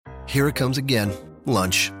Here it comes again.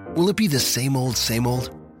 Lunch. Will it be the same old, same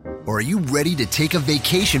old? Or are you ready to take a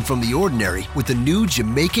vacation from the ordinary with the new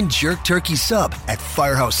Jamaican Jerk Turkey Sub at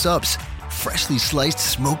Firehouse Subs? Freshly sliced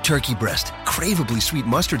smoked turkey breast, craveably sweet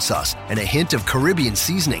mustard sauce, and a hint of Caribbean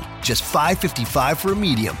seasoning. Just $5.55 for a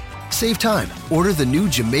medium. Save time. Order the new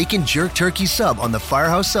Jamaican Jerk Turkey Sub on the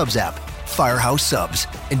Firehouse Subs app. Firehouse Subs.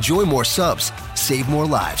 Enjoy more subs. Save more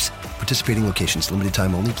lives. Participating locations. Limited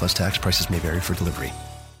time only, plus tax. Prices may vary for delivery.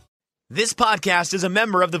 This podcast is a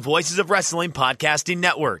member of the Voices of Wrestling Podcasting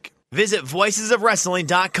Network. Visit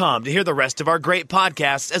voicesofwrestling.com to hear the rest of our great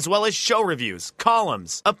podcasts, as well as show reviews,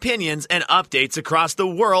 columns, opinions, and updates across the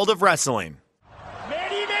world of wrestling.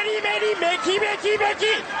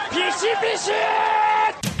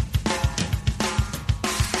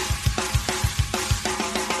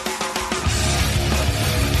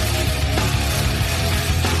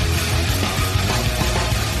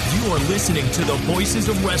 You are listening to the Voices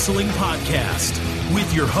of Wrestling podcast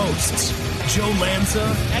with your hosts, Joe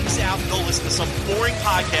Lanza. X out, go listen to some boring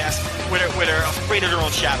podcast where they're afraid of their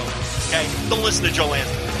own shadow. Okay? Don't listen to Joe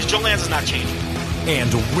Lanza, because Joe Lanza's not changing.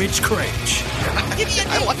 And Rich Craich.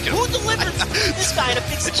 I like him. Who delivers this guy in a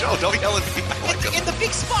big spot? Joe, don't yell at me. I like him. In the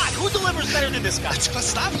big spot, who delivers better than this guy?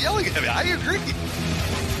 Stop yelling at me. I agree.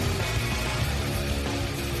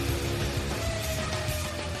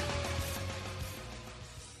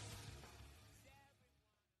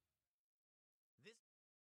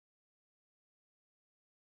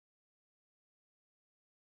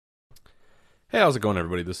 Hey, how's it going,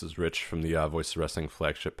 everybody? This is Rich from the Voice of Wrestling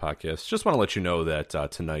Flagship podcast. Just want to let you know that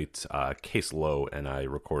tonight, Case Lowe and I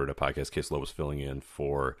recorded a podcast. Case Lowe was filling in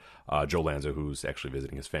for Joe Lanza, who's actually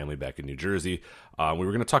visiting his family back in New Jersey. We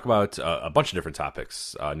were going to talk about a bunch of different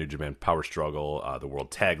topics. New Japan Power Struggle, the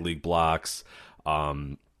World Tag League blocks,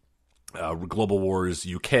 Global Wars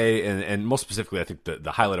UK, and most specifically, I think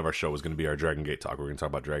the highlight of our show was going to be our Dragon Gate talk. We're going to talk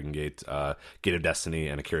about Dragon Gate, Gate of Destiny,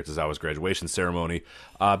 and Akira Tozawa's graduation ceremony.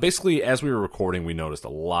 Basically, as we were recording, we noticed a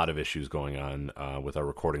lot of issues going on with our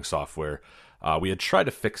recording software. We had tried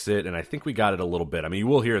to fix it, and I think we got it a little bit. I mean, you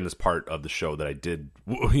will hear in this part of the show that I did,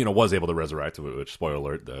 was able to resurrect, which, spoiler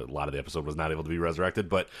alert, a lot of the episode was not able to be resurrected,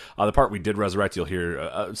 but the part we did resurrect, you'll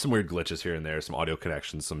hear some weird glitches here and there, some audio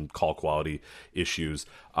connections, some call quality issues.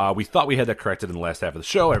 We thought we had that corrected in the last half of the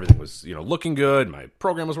show. Everything was, looking good. My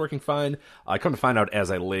program was working fine. I come to find out as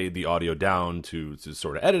I laid the audio down to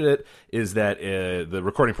sort of edit it, is that the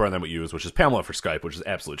recording program that we use, which is Pamela for Skype, which is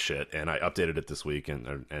absolute shit, and I updated it this week,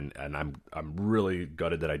 and I'm really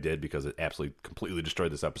gutted that I did, because it absolutely completely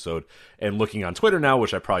destroyed this episode. And looking on Twitter now,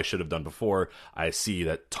 which I probably should have done before, I see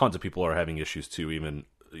that tons of people are having issues too. Even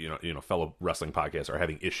fellow wrestling podcasts are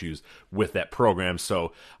having issues with that program.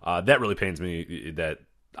 So that really pains me. That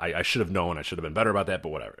I should have known. I should have been better about that. But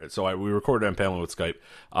whatever. So we recorded on Pamela with Skype.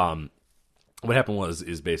 What happened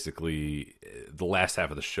is basically the last half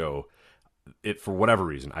of the show, it, for whatever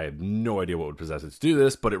reason, I have no idea what would possess it to do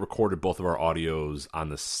this, but it recorded both of our audios on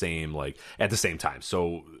the same, at the same time.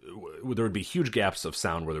 So there would be huge gaps of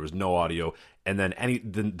sound where there was no audio, and then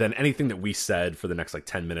anything that we said for the next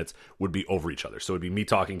 10 minutes would be over each other. So it'd be me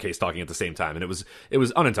talking, Case talking at the same time, and it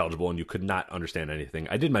was unintelligible, and you could not understand anything.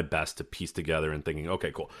 I did my best to piece together and thinking,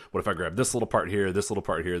 okay, cool. What if I grab this little part here, this little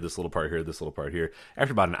part here, this little part here, this little part here?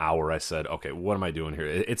 After about an hour, I said, okay, what am I doing here?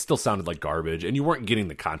 It still sounded like garbage, and you weren't getting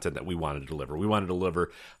the content that we wanted to deliver. We wanted to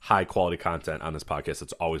deliver high quality content on this podcast.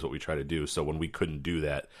 That's always what we try to do. So when we couldn't do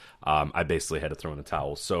that, I basically had to throw in the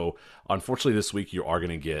towel. So unfortunately, this week you are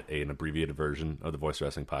going to get an abbreviated version of the Voice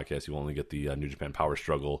Wrestling podcast. You will only get the New Japan Power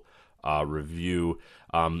Struggle review.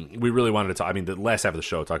 We really wanted to the last half of the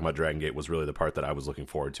show talking about Dragon Gate was really the part that I was looking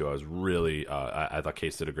forward to. I was really I thought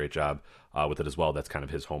Case did a great job with it as well. That's kind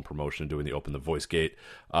of his home promotion, doing the Open the Voice Gate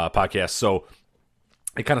podcast. So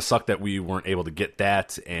it kind of sucked that we weren't able to get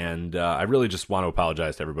that, and I really just want to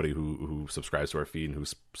apologize to everybody who subscribes to our feed and who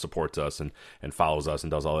supports us and follows us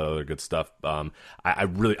and does all that other good stuff. I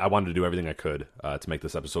wanted to do everything I could to make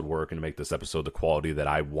this episode work and to make this episode the quality that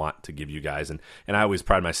I want to give you guys, and I always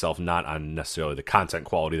pride myself not on necessarily the content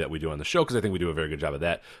quality that we do on the show, because I think we do a very good job of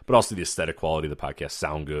that, but also the aesthetic quality. The podcasts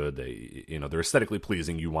sound good. They're aesthetically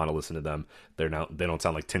pleasing. You want to listen to them. They don't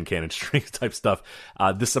sound like tin can and strings type stuff.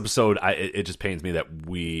 This episode, it just pains me that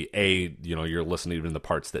you're listening to the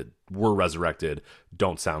parts that were resurrected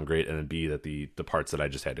don't sound great, and then B, that the parts that I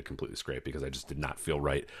just had to completely scrape because I just did not feel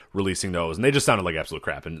right releasing those, and they just sounded like absolute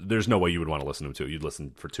crap. And there's no way you would want to listen to them too. You'd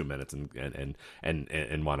listen for 2 minutes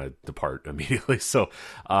and want to depart immediately. So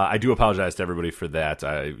I do apologize to everybody for that.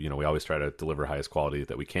 We always try to deliver highest quality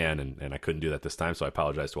that we can, and I couldn't do that this time. So I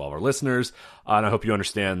apologize to all of our listeners, and I hope you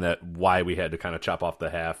understand that why we had to kind of chop off the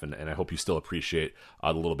half, and I hope you still appreciate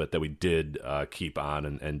the little bit that we did keep on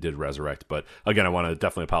and did resurrect. But again, I want to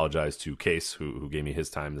definitely apologize to Case, who gave me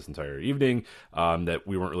his time this entire evening, that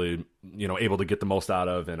we weren't really able to get the most out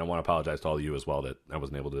of, and I want to apologize to all of you as well that I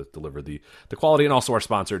wasn't able to deliver the quality, and also our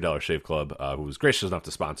sponsor, Dollar Shave Club, who was gracious enough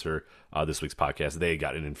to sponsor this week's podcast. They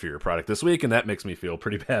got an inferior product this week, and that makes me feel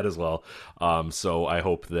pretty bad as well. So I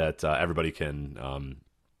hope that everybody can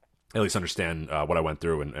at least understand what I went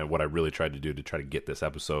through and what I really tried to do to try to get this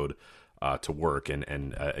episode to work,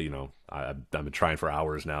 and I've been trying for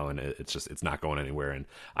hours now, and it's not going anywhere, and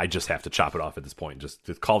I just have to chop it off at this point. Just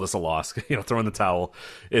to call this a loss, throw in the towel.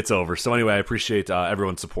 It's over. So anyway, I appreciate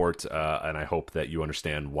everyone's support, and I hope that you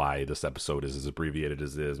understand why this episode is as abbreviated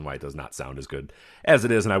as it is, and why it does not sound as good as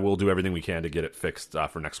it is. And I will do everything we can to get it fixed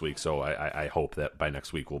for next week. So I hope that by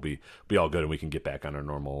next week we'll be all good, and we can get back on our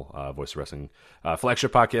normal Voice of Wrestling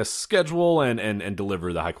flagship podcast schedule and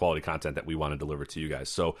deliver the high quality content that we want to deliver to you guys.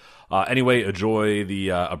 So anyway, enjoy the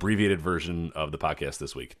abbreviated version of the podcast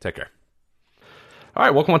this week. Take care. All right,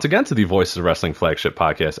 welcome once again to the Voices of Wrestling flagship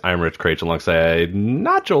podcast. I'm Rich Craich alongside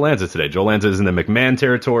not Joe Lanza today. Joe Lanza is in the McMahon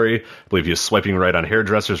territory. I believe he's swiping right on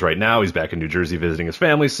hairdressers right now. He's back in New Jersey visiting his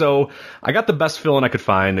family. So I got the best fill-in I could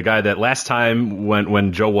find. The guy that last time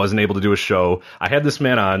when Joe wasn't able to do a show, I had this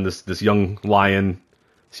man on, this young lion,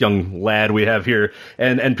 this young lad we have here,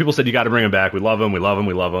 and people said, you got to bring him back. We love him. It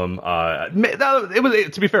was,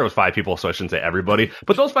 to be fair, it was 5 people, so I shouldn't say everybody.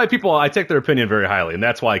 But those 5 people, I take their opinion very highly, and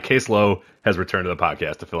that's why Case Lowe has returned to the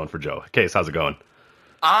podcast to fill in for Joe. Case, how's it going?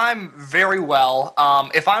 I'm very well.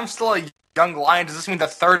 If I'm still a young lion, does this mean the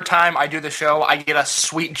third time I do the show, I get a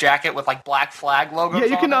sweet jacket with like Black Flag logos? Yeah,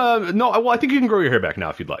 you can. I think you can grow your hair back now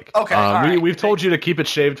if you'd like. Okay, we've told you to keep it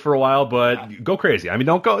shaved for a while, but go crazy. I mean,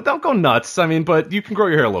 don't go nuts. I mean, but you can grow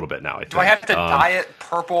your hair a little bit now. I think. Do I have to dye it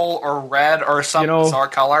purple or red or some bizarre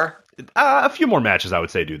color? A few more matches, I would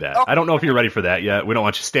say, do that. Okay. I don't know if you're ready for that yet. We don't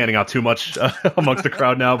want you standing out too much amongst the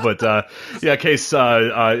crowd now. But, Case,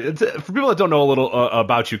 for people that don't know a little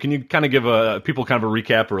about you, can you kind of give people kind of a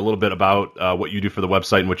recap or a little bit about what you do for the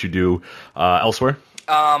website and what you do elsewhere?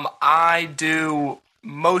 I do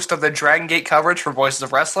most of the Dragon Gate coverage for Voices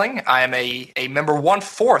of Wrestling. I am a member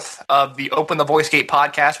 1/4 of the Open the Voice Gate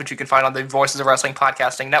podcast, which you can find on the Voices of Wrestling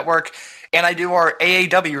podcasting network. And I do our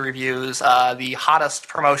AAW reviews, the hottest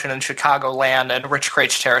promotion in Chicagoland and Rich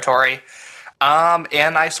Craich territory.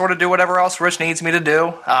 And I sort of do whatever else Rich needs me to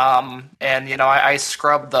do. I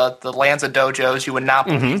scrub the Lanza dojos. You would not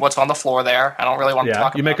believe what's on the floor there. I don't really want to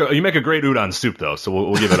talk about it. You make a great udon soup, though, so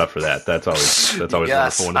we'll give it up for that. That's always yes,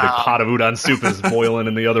 wonderful. When the big pot of udon soup is boiling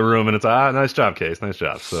in the other room, and it's, nice job, Case, nice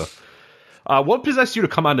job. So, what possessed you to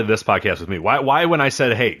come onto this podcast with me? Why when I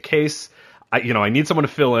said, hey, Case, I need someone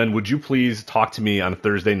to fill in. Would you please talk to me on a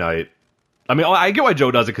Thursday night? I mean, I get why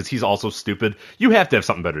Joe does it because he's also stupid. You have to have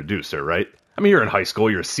something better to do, sir, right? I mean, you're in high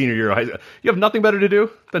school. You're a senior year of high school. You have nothing better to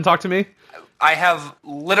do than talk to me? I have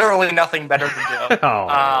literally nothing better to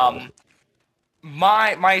do.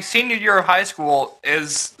 My senior year of high school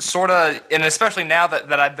is sort of, and especially now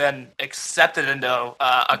that I've been accepted into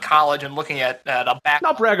a college and looking at a back.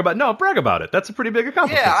 Brag about it. That's a pretty big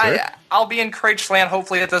accomplishment. Yeah, I'll be in Craigland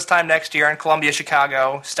hopefully at this time next year in Columbia,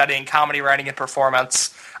 Chicago, studying comedy writing and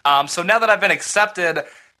performance. So now that I've been accepted,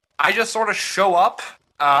 I just sort of show up.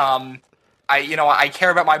 I care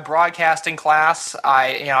about my broadcasting class.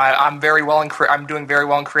 I'm very well I'm doing very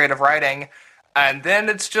well in creative writing. And then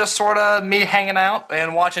it's just sort of me hanging out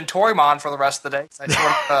and watching Torimon for the rest of the day.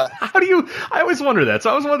 I always wonder that. So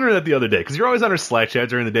I was wondering that the other day, because you're always on our Slack chat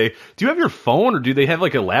during the day. Do you have your phone, or do they have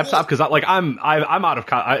like a laptop? Because I'm out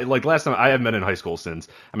of like last time I haven't been in high school since.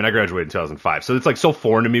 I mean, I graduated in 2005, so it's like so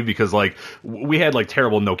foreign to me because like we had like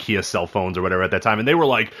terrible Nokia cell phones or whatever at that time, and they were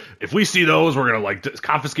like, if we see those, we're gonna like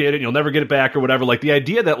confiscate it, and you'll never get it back or whatever. Like the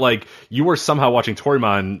idea that like you were somehow watching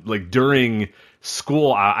Torimon like during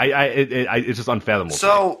school, it's just unfathomable.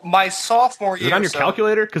 So my sophomore year, is it on your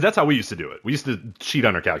calculator? Because that's how we used to do it. We used to cheat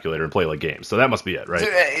on our calculator and play like games. So that must be it, right?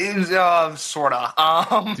 Sorta.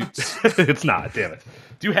 It's not. Damn it.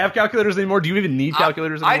 Do you have calculators anymore? Do you even need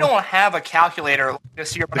calculators anymore? I don't have a calculator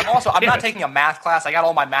this year, but I'm not taking a math class. I got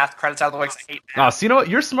all my math credits out of the way because I hate math. So you know what?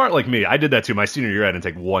 You're smart like me. I did that too. My senior year, I didn't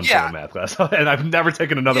take one single math class, and I've never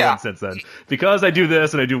taken another one since then. Because I do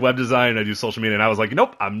this, and I do web design, and I do social media, and I was like,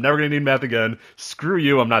 nope, I'm never going to need math again. screw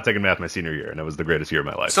you, I'm not taking math my senior year, and it was the greatest year of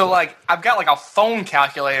my life. So like, I've got like a phone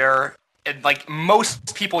calculator, and like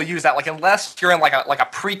most people use that. Like, unless you're in like a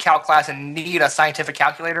pre-calc class and need a scientific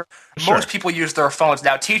calculator, most people use their phones.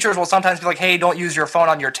 Now, teachers will sometimes be like, "Hey, don't use your phone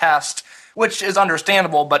on your test," which is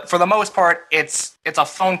understandable. But for the most part, it's a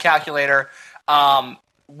phone calculator.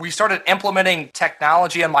 We started implementing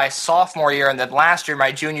technology in my sophomore year, and then last year,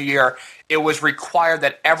 my junior year, it was required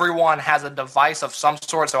that everyone has a device of some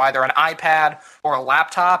sort, so either an iPad or a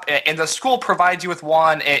laptop, and the school provides you with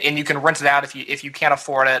one, and you can rent it out if you can't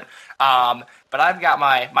afford it. But I've got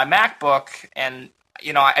my MacBook, and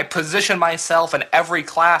I position myself in every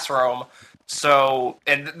classroom. So,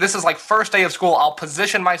 and this is like first day of school, I'll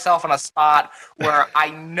position myself in a spot where I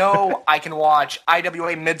know I can watch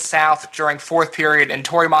IWA Mid-South during 4th period and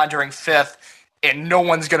Torimon during 5th, and no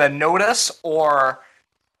one's going to notice or,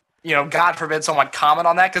 God forbid someone comment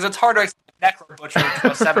on that, because it's hard to explain necro butcher to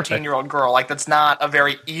a 17-year-old girl. Like, that's not a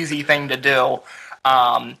very easy thing to do.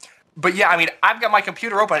 But yeah, I mean, I've got my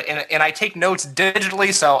computer open, and I take notes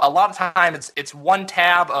digitally, so a lot of time it's one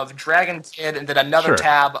tab of Dragon Kid and then another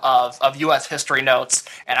tab of U.S. history notes,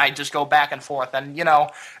 and I just go back and forth. And,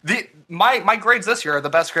 my grades this year are the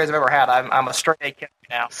best grades I've ever had. I'm a straight A kid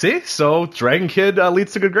now. See? So Dragon Kid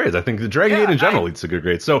leads to good grades. I think the Dragon Kid in general leads to good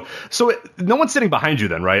grades. So no one's sitting behind you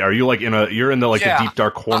then, right? Are you like you're in the the deep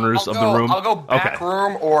dark corners of the room? I'll go back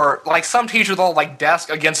room, or like some teachers will like desk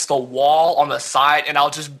against the wall on the side, and I'll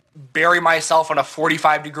just bury myself on a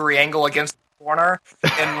 45-degree angle against the corner,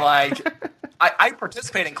 and like I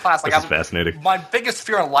participate in class. Like, this is fascinating. My biggest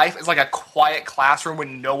fear in life is like a quiet classroom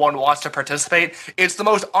when no one wants to participate. It's the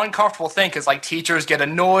most uncomfortable thing, because like teachers get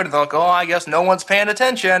annoyed and they're like, "Oh, I guess no one's paying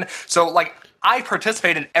attention." So like, I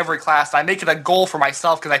participate in every class. I make it a goal for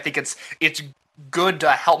myself because I think it's good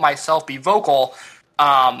to help myself be vocal.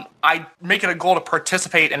 I make it a goal to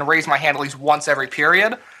participate and raise my hand at least once every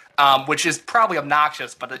period. Which is probably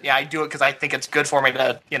obnoxious, but yeah, I do it because I think it's good for me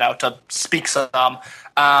to to speak some.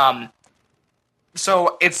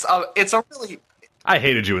 So it's a really. I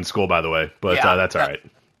hated you in school, by the way, but that's all right.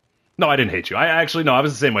 No, I didn't hate you. I was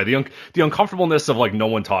the same way. The uncomfortableness of like no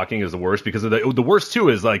one talking is the worst, because the worst too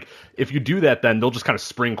is like if you do that, then they'll just kind of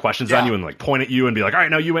spring questions on you and like point at you and be like, all right,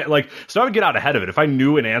 now you went like. So I would get out ahead of it. If I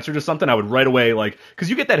knew an answer to something, I would right away like, because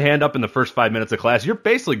you get that hand up in the first 5 minutes of class, you're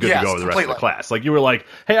basically good to go the rest of the class. Like you were like,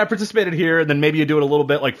 hey, I participated here, and then maybe you do it a little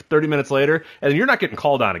bit like 30 minutes later, and then you're not getting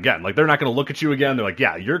called on again. Like they're not going to look at you again. They're like,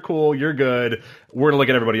 yeah, you're cool, you're good. We're gonna look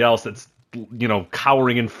at everybody else that's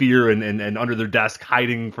cowering in fear and under their desk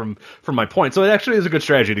hiding from my point. So it actually is a good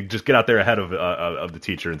strategy to just get out there ahead of the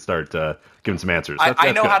teacher and start giving some answers.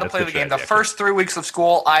 I know how to play the game. The first 3 weeks of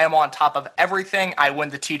school, I am on top of everything. I win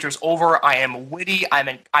the teachers over. I am witty.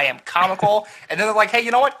 I am comical. And then they're like, hey,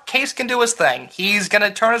 you know what? Case can do his thing. He's going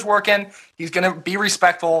to turn his work in. He's going to be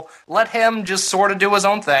respectful. Let him just sort of do his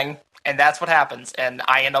own thing. And that's what happens. And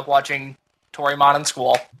I end up watching Torimon in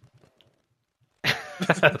school.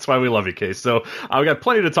 That's why we love you, Case. So we got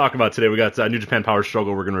plenty to talk about today. We got New Japan Power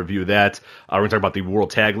Struggle. We're going to review that. We're going to talk about the World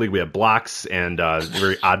Tag League. We have blocks and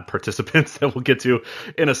very odd participants that we'll get to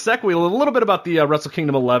in a sec. We have a little bit about the Wrestle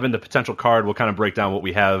Kingdom 11, the potential card. We'll kind of break down what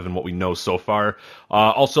we have and what we know so far.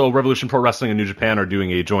 Also, Revolution Pro Wrestling and New Japan are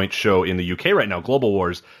doing a joint show in the UK right now, Global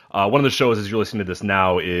Wars. One of the shows, as you're listening to this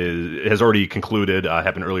now, has already concluded,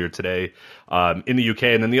 happened earlier today in the UK,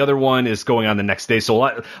 and then the other one is going on the next day.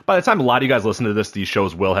 So by the time a lot of you guys listen to this, these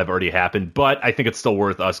shows will have already happened, but I think it's still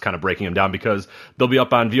worth us kind of breaking them down because they'll be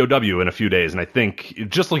up on VOW in a few days, and I think,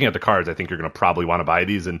 just looking at the cards, I think you're going to probably want to buy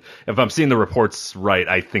these, and if I'm seeing the reports right,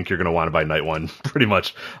 I think you're going to want to buy night one, pretty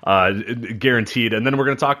much guaranteed. And then we're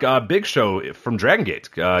going to talk Big Show from Dragon Gate,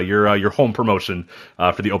 your home promotion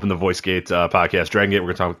for the Open the Voice Gate podcast. Dragon Gate, we're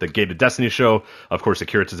going to talk about the Gate of Destiny show, of course,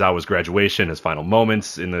 Akira Tozawa's graduation, his final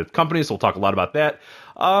moments in the company, so we'll talk a lot about that.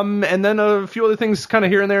 And then a few other things kind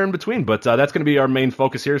of here and there in between, but that's going to be our main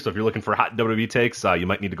focus here. So if you're looking for hot WWE takes, you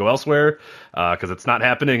might need to go elsewhere because it's not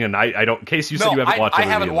happening. And I don't. Case, you said you haven't watched. I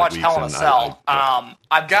haven't watched Hell in a Cell.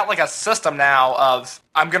 I've got like a system now of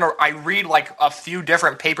I read like a few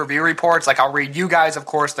different pay-per-view reports. Like I'll read you guys, of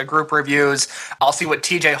course, the group reviews. I'll see what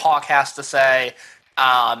TJ Hawk has to say.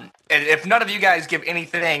 And if none of you guys give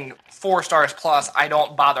anything 4 stars plus, I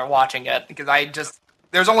don't bother watching it because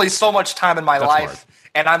there's only so much time in my life. Hard.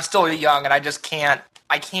 And I'm still young, and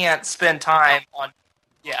I can't spend time on,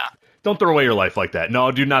 Don't throw away your life like that.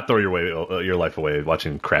 No, do not throw your life away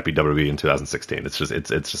watching crappy WWE in 2016. It's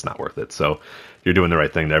just not worth it. So you're doing the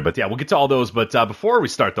right thing there. But yeah, we'll get to all those. But before we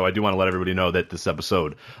start, though, I do want to let everybody know that this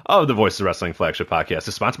episode of the Voice of Wrestling Flagship podcast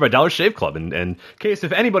is sponsored by Dollar Shave Club. And Case,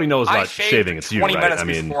 if anybody knows about shaving, it's you, right?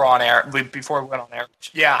 Before we went on air.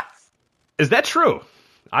 Yeah. Is that true?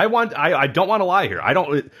 I don't want to lie here.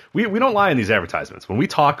 We don't lie in these advertisements. When we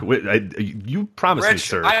talk, you promised me,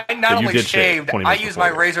 sir, I not only shaved, I use my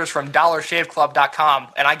razors from DollarShaveClub.com,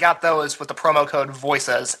 and I got those with the promo code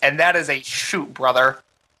VOICES, and that is a shoot, brother.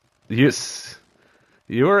 Yes,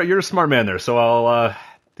 you're a smart man there. So I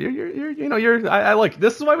like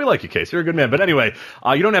this is why we like you, Case. You're a good man. But anyway,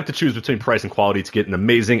 you don't have to choose between price and quality to get an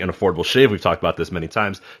amazing and affordable shave. We've talked about this many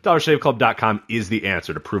times. DollarShaveClub.com is the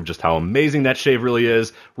answer to prove just how amazing that shave really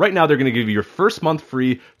is. Right now, they're going to give you your first month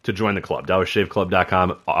free to join the club.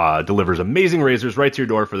 DollarShaveClub.com delivers amazing razors right to your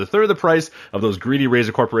door for the third of the price of those greedy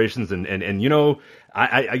razor corporations. And you know,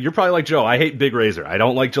 you're probably like Joe. I hate Big Razor. I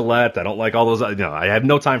don't like Gillette. I don't like all those. I have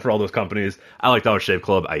no time for all those companies. I like Dollar Shave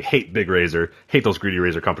Club. I hate Big Razor. Hate those greedy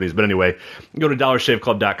razor companies. But anyway, go to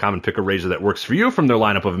DollarShaveClub.com and pick a razor that works for you from their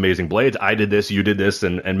lineup of amazing blades. I did this. You did this,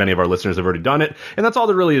 and many of our listeners have already done it. And that's all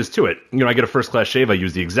there really is to it. You know, I get a first class shave. I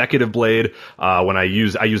use the executive blade. When I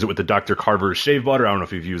use it with the Dr. Carver's shave butter. I don't know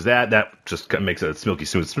if you've used that. That just makes a silky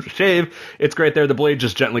smooth shave. It's great there. The blade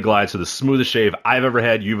just gently glides to the smoothest shave I've ever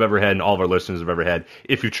had, you've ever had, and all of our listeners have ever had.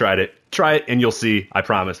 If you've tried it, try it, and you'll see. I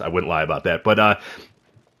promise. I wouldn't lie about that. But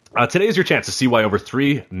today is your chance to see why over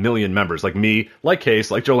 3 million members, like me, like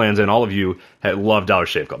Case, like Joe Lanza, and all of you, love Dollar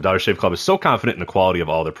Shave Club. Dollar Shave Club is so confident in the quality of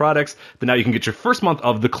all their products that now you can get your first month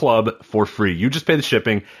of the club for free. You just pay the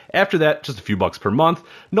shipping. After that, just a few bucks per month.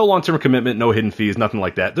 No long-term commitment, no hidden fees, nothing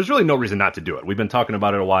like that. There's really no reason not to do it. We've been talking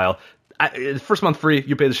about it a while. First month free,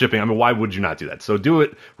 you pay the shipping. I mean, why would you not do that? So do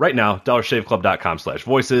it right now.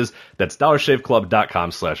 DollarShaveClub.com/voices. That's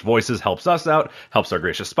DollarShaveClub.com/voices. Helps us out, helps our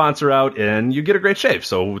gracious sponsor out, and you get a great shave.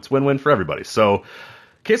 So it's win-win for everybody. So,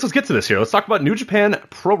 Case, let's get to this here. Let's talk about New Japan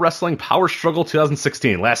Pro Wrestling Power Struggle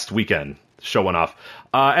 2016 last weekend. Show went off.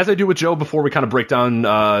 As I do with Joe before we kind of break down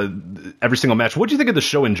every single match, what do you think of the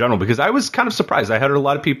show in general? Because I was kind of surprised. I had a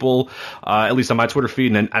lot of people, at least on my Twitter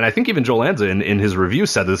feed, and I think even Joe Lanza in his review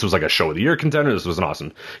said that this was like a show of the year contender. This was an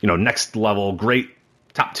awesome, next level, great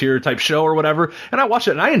top tier type show or whatever. And I watched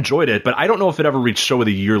it and I enjoyed it, but I don't know if it ever reached show of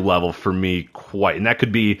the year level for me quite. And that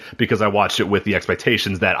could be because I watched it with the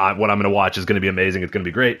expectations that what I'm going to watch is going to be amazing. It's going to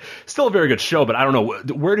be great. Still a very good show, but I don't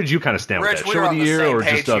know. Where did you kind of stand with that? Show of the year or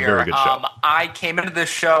just a very good show? I came into this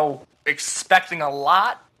show expecting a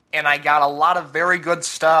lot, and I got a lot of very good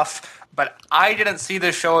stuff, but I didn't see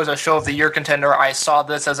this show as a show of the year contender. I saw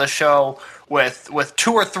this as a show with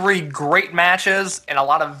 2 or 3 great matches and a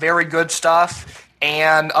lot of very good stuff,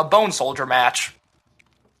 and a Bone Soldier match.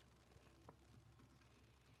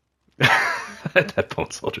 That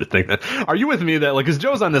Bone Soldier thing. Are you with me that, like, because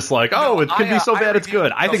Joe's on this, like, it could be so bad it's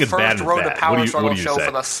good. I think it's bad as bad. Road to Power Struggle show say?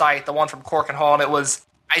 For the site, the one from Cork and Hall, and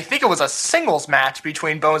I think it was a singles match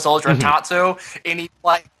between Bone Soldier and Tatsu, and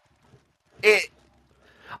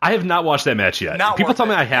I have not watched that match yet. People tell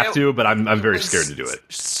me I have to, but I'm very scared to do it.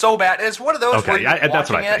 So bad. It's one of those where you're that's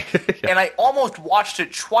what I think. And I almost watched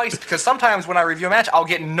it twice because sometimes when I review a match, I'll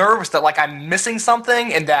get nervous that like I'm missing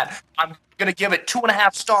something and that I'm going to give it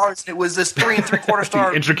 2.5 stars. And it was this 3 3/4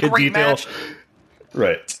 star intricate great detail. Match.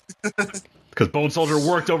 Right. Because Bone Soldier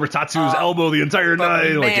worked over Tatsu's elbow the entire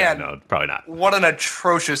night. Man, no, probably not. What an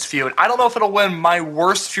atrocious feud. I don't know if it'll win my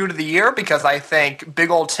worst feud of the year because I think big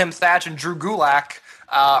old Tim Thatch and Drew Gulak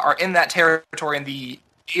are in that territory in the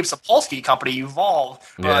Abe Sapolsky company, VOW.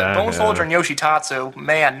 Bone Soldier and Yoshitatsu,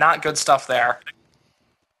 man, not good stuff there.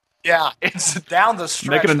 Yeah, it's down the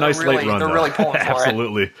stretch. Making a nice late run, they're really pulling for it.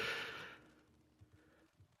 Absolutely.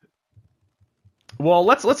 Well,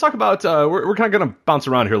 let's talk about, we're kind of going to bounce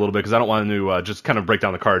around here a little bit because I don't want to just kind of break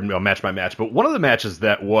down the card match by match, but one of the matches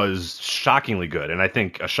that was shockingly good, and I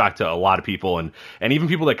think a shock to a lot of people, and even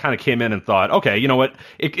people that kind of came in and thought, okay, you know what,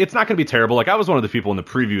 it's not going to be terrible. Like, I was one of the people in the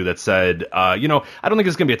preview that said, I don't think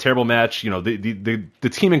it's going to be a terrible match. The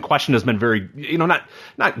team in question has been very,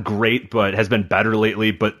 not great, but has been better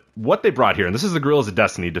lately, but what they brought here, and this is the Guerrillas of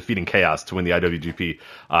Destiny defeating Chaos to win the IWGP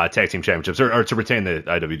Tag Team Championships, or to retain the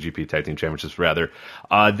IWGP Tag Team Championships, rather.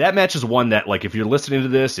 That match is one that, like, if you're listening to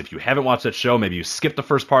this, if you haven't watched that show, maybe you skipped the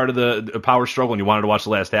first part of the Power Struggle and you wanted to watch the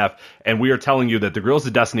last half, and we are telling you that the Guerrillas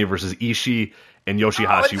of Destiny versus Ishii and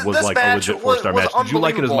Yoshihashi was like a legit 4-star match. Did you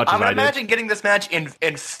like it as much as I did? Imagine getting this match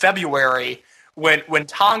in February when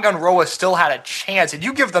Tonga and Roa still had a chance, and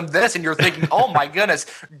you give them this, and you're thinking, oh my goodness,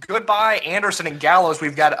 goodbye Anderson and Gallows,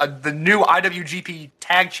 we've got the new IWGP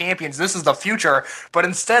Tag Champions, this is the future, but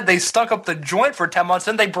instead they stuck up the joint for 10 months,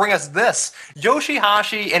 and they bring us this.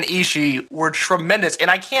 Yoshihashi and Ishii were tremendous, and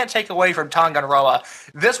I can't take away from Tonga and Roa.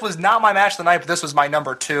 This was not my match of the night, but this was my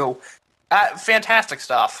number 2. Fantastic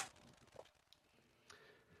stuff.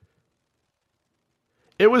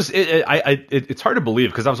 It's hard to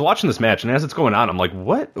believe because I was watching this match and as it's going on, I'm like,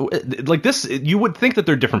 what? Like this, you would think that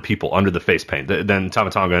they're different people under the face paint than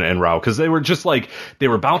Tama Tonga and Rao because they were just like they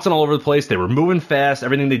were bouncing all over the place, they were moving fast,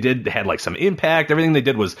 everything they did had like some impact, everything they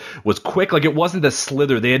did was quick. Like it wasn't the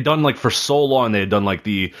slither they had done like for so long. They had done like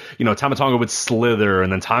the Tama Tonga would slither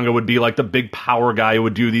and then Tonga would be like the big power guy who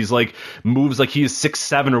would do these like moves like he is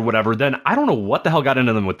 6'7" or whatever. Then I don't know what the hell got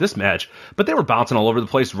into them with this match, but they were bouncing all over the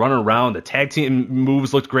place, running around. The tag team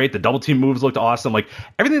moves looked great. The double team moves looked awesome. Like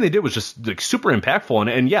everything they did was just like super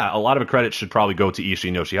impactful. And yeah, a lot of the credit should probably go to Ishii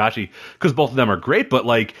and Yoshihashi because both of them are great. But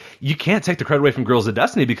like you can't take the credit away from Girls of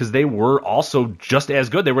Destiny because they were also just as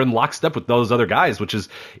good. They were in lockstep with those other guys, which is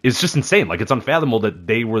just insane. Like it's unfathomable that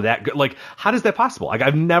they were that good. Like how is that possible? Like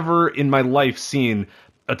I've never in my life seen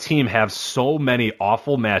a team have so many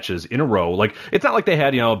awful matches in a row. Like it's not like they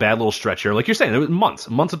had a bad little stretch here. Like you're saying, there was months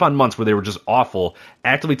upon months where they were just awful,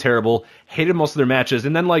 actively terrible, hated most of their matches.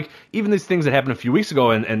 And then like even these things that happened a few weeks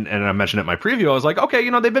ago, and I mentioned it in my preview, I was like, okay,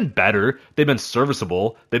 they've been better, they've been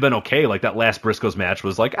serviceable, they've been okay. Like that last Briscoes match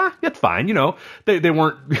was like, it's fine. They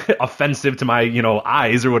weren't offensive to my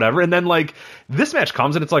eyes or whatever. And then like this match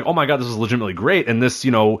comes and it's like, oh my god, this is legitimately great. And this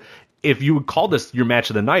if you would call this your match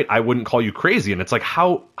of the night, I wouldn't call you crazy. And it's like,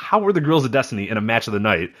 how were the Girls of Destiny in a match of the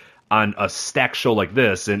night on a stacked show like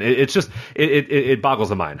this? And it's just, it boggles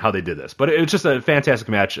the mind how they did this. But it's just a fantastic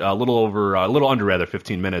match, a little under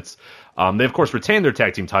 15 minutes. They of course retained their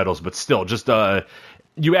tag team titles, but still just,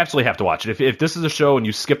 you absolutely have to watch it. If this is a show and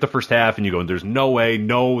you skip the first half and you go, there's no way,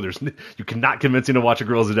 you cannot convince me to watch a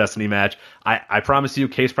Girls of Destiny match. I promise you,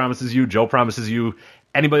 Case promises you, Joe promises you,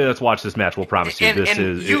 anybody that's watched this match will promise you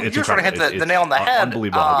you sort of hit the nail on the head.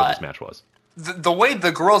 Unbelievable how good this match was. The way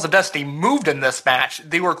the Girls of Destiny moved in this match,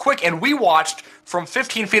 they were quick, and we watched from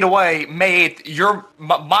 15 feet away. May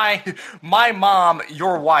 8th, my mom,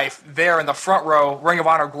 your wife, there in the front row, Ring of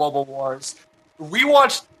Honor Global Wars. We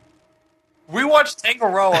watched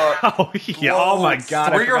Tangaroa oh my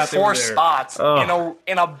god, 3 or 4 spots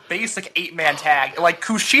in a basic 8-man tag. Like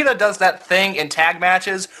Kushida does that thing in tag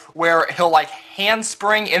matches where he'll like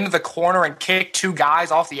handspring into the corner and kick 2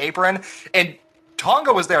 guys off the apron, and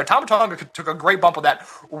Tonga was there. Tama Tonga took a great bump with that.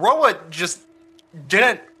 Roa just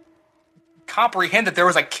didn't comprehend that there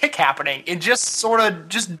was a kick happening and just sort of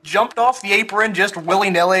just jumped off the apron just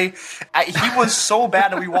willy-nilly. He was so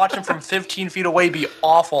bad that we watched him from 15 feet away be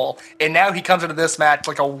awful, and now he comes into this match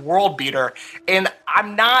like a world beater. And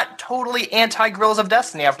I'm not totally anti-Girls of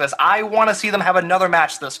Destiny after this. I want to see them have another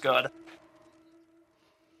match this good.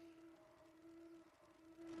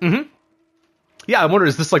 Mm-hmm. Yeah, I wonder,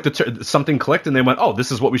 is this like something clicked and they went, oh,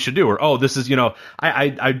 this is what we should do, or oh, this is,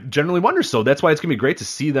 I generally wonder. So that's why it's gonna be great to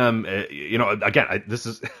see them. Again,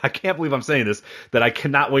 I can't believe I'm saying this, that I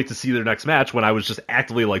cannot wait to see their next match. When I was just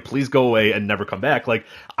actively like, please go away and never come back. Like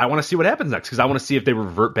I want to see what happens next because I want to see if they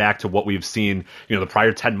revert back to what we've seen, the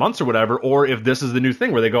prior 10 months or whatever, or if this is the new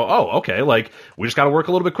thing where they go, oh, okay, like we just got to work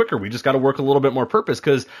a little bit quicker, we just got to work a little bit more purpose.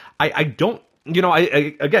 Because I don't.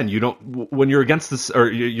 Again, you don't, when you're against this,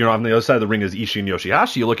 or you're on the other side of the ring as Ishii and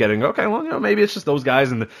Yoshihashi, you look at it and go, okay, well, maybe it's just those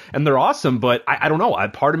guys and they're awesome, but I don't know.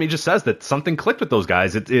 Part of me just says that something clicked with those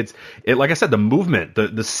guys. It like I said, the movement,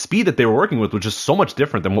 the speed that they were working with was just so much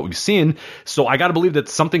different than what we've seen. So I got to believe that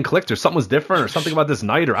something clicked or something was different or something about this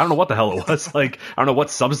night, or I don't know what the hell it was. Like, I don't know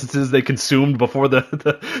what substances they consumed before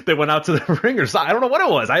they went out to the ring or something. I don't know what it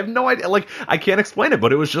was. I have no idea. Like, I can't explain it,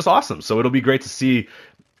 but it was just awesome. So it'll be great to see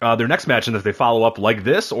their next match, and if they follow up like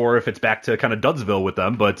this, or if it's back to kind of Dudsville with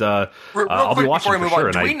them. But I'll be watching for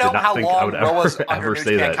sure. Do we know how long Roa's under New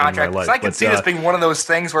Japan contract? Because I can see this being one of those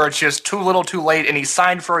things where it's just too little, too late, and he's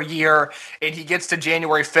signed for a year, and he gets to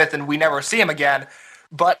January 5th, and we never see him again.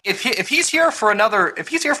 But if he's here for another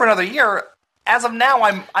year, as of now,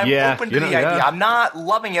 I'm open to the idea. I'm not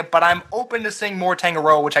loving it, but I'm open to seeing more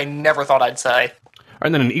Tangaroa, which I never thought I'd say.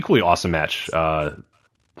 And then an equally awesome match.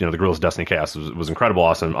 The Girls of Destiny Chaos was incredible,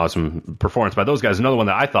 awesome performance by those guys. Another one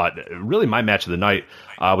that I thought really my match of the night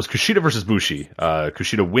was Kushida versus Bushi.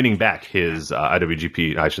 Kushida winning back his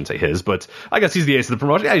IWGP. I shouldn't say his, but I guess he's the ace of the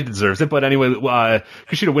promotion. Yeah, he deserves it. But anyway,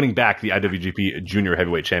 Kushida winning back the IWGP Junior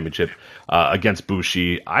Heavyweight Championship against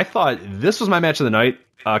Bushi. I thought this was my match of the night.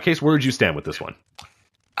 Case, where would you stand with this one?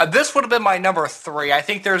 This would have been my number 3. I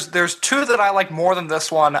think there's 2 that I like more than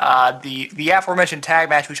this one. The aforementioned tag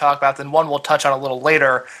match we talked about, then one we'll touch on a little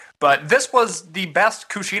later. But this was the best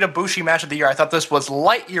Kushida-Bushi match of the year. I thought this was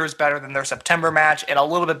light years better than their September match and a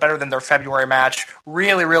little bit better than their February match.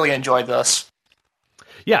 Really, really enjoyed this.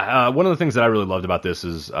 Yeah, one of the things that I really loved about this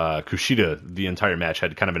is Kushida. The entire match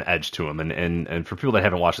had kind of an edge to him, and for people that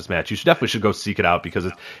haven't watched this match, you should go seek it out because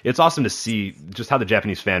it's awesome to see just how the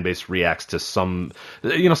Japanese fan base reacts to some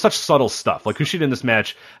such subtle stuff. Like Kushida in this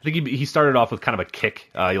match, I think he started off with kind of a kick.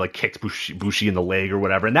 He like kicked Bushi in the leg or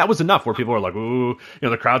whatever, and that was enough where people were like, ooh,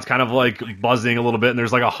 the crowd's kind of like buzzing a little bit, and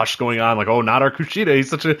there's like a hush going on, like, oh, not our Kushida. He's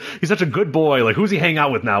such a good boy. Like, who's he hang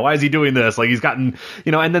out with now? Why is he doing this? Like, he's gotten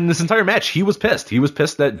and then this entire match, he was pissed. He was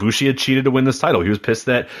pissed that Bushi had cheated to win this title. He was pissed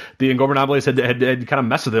that the Ingobernables had kind of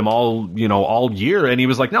messed with him all year, and he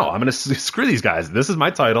was like, no, I'm going to screw these guys. This is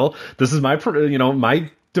my title. This is my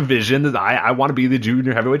my division that I want to be the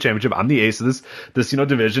junior heavyweight championship. I'm the ace of this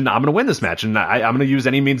division. I'm going to win this match, and I'm going to use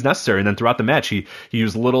any means necessary. And then throughout the match, he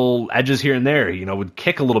used little edges here and there. He would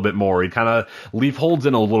kick a little bit more. He'd kind of leave holds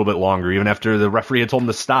in a little bit longer, even after the referee had told him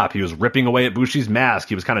to stop. He was ripping away at Bushi's mask.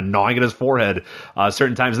 He was kind of gnawing at his forehead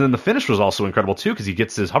certain times. And then the finish was also incredible too, because he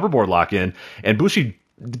gets his hoverboard lock in, and Bushi,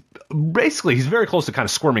 basically, he's very close to kind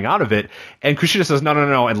of squirming out of it, and Kushida says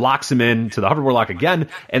no, and locks him in to the hoverboard lock again,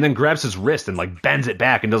 and then grabs his wrist and like bends it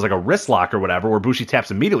back and does like a wrist lock or whatever, where Bushi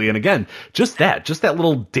taps immediately. And again, just that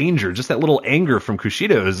little danger, just that little anger from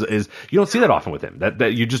Kushida is you don't see that often with him.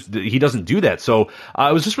 He doesn't do that. So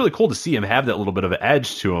it was just really cool to see him have that little bit of an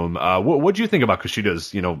edge to him. What do you think about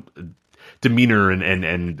Kushida's demeanor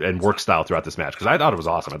and work style throughout this match? Because I thought it was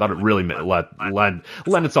awesome. I thought it really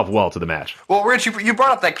lent itself well to the match. Well, Rich, you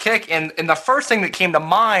brought up that kick, and the first thing that came to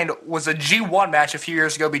mind was a G1 match a few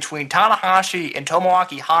years ago between Tanahashi and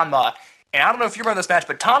Tomoaki Hanma. And I don't know if you remember this match,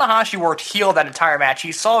 but Tanahashi worked heel that entire match.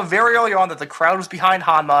 He saw very early on that the crowd was behind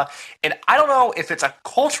Hanma, and I don't know if it's a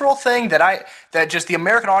cultural thing that just the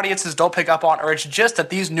American audiences don't pick up on, or it's just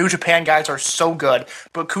that these New Japan guys are so good.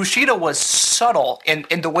 But Kushida was subtle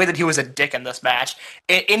in the way that he was a dick in this match,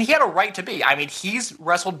 and he had a right to be. I mean, he's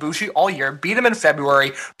wrestled Bushi all year, beat him in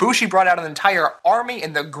February. Bushi brought out an entire army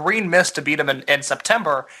in the Green Mist to beat him in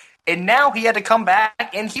September. And now he had to come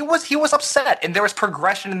back, and he was upset. And there was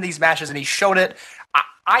progression in these matches, and he showed it.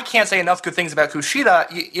 I can't say enough good things about Kushida.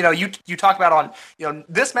 You talk about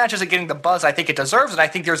this match isn't getting the buzz I think it deserves, and I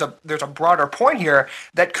think there's a broader point here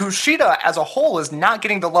that Kushida as a whole is not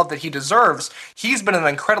getting the love that he deserves. He's been an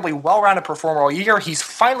incredibly well-rounded performer all year. He's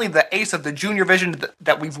finally the ace of the junior division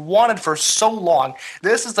that we've wanted for so long.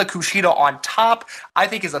 This is the Kushida on top. I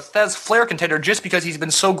think is a Thez Flair contender just because he's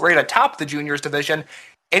been so great atop the juniors division.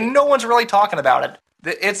 And no one's really talking about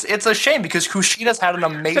it. It's a shame because Kushida's had an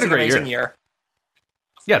amazing year.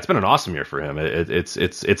 Yeah, it's been an awesome year for him.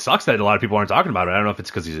 It sucks that a lot of people aren't talking about it. I don't know if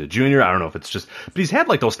it's because he's a junior. I don't know if it's just, but he's had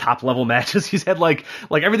like those top level matches. He's had like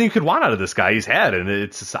everything you could want out of this guy. He's had, and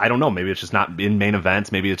it's I don't know. Maybe it's just not in main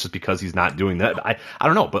events. Maybe it's just because he's not doing that. I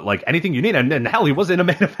don't know. But like anything you need, and hell, he was in a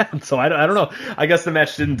main event. So I don't know. I guess the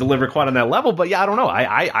match didn't deliver quite on that level. But yeah, I don't know.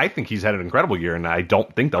 I think he's had an incredible year, and I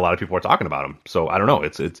don't think that a lot of people are talking about him. So I don't know.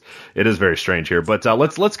 It is very strange here. But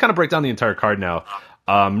let's kind of break down the entire card now.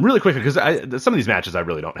 Really quickly, because some of these matches I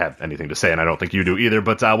really don't have anything to say, and I don't think you do either,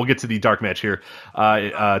 but we'll get to the dark match here.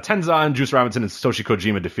 Tenzan, Juice Robinson, and Satoshi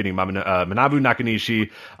Kojima defeating Manabu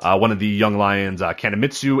Nakanishi, one of the Young Lions,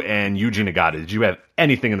 Kanemitsu, and Yuji Nagata. Did you have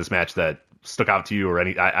anything in this match that stuck out to you or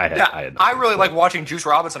any? I really like watching Juice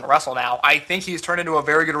Robinson wrestle now. I think he's turned into a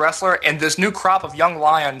very good wrestler, and this new crop of Young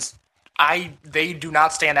Lions, they do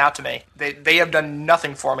not stand out to me. They have done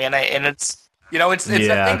nothing for me, and it's... it's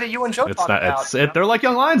that thing that you enjoy talking about. They're like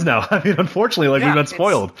Young Lions now. I mean, unfortunately, we've been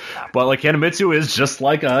spoiled. But like Kanemitsu is just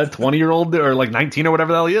like a 20-year-old or like 19 or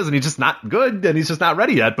whatever the hell he is, and he's just not good, and he's just not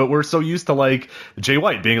ready yet. But we're so used to like Jay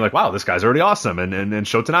White being like, wow, this guy's already awesome, and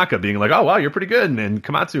Sho Tanaka being like, oh wow, you're pretty good, and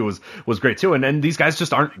Komatsu was great too, and these guys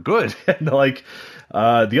just aren't good. And like.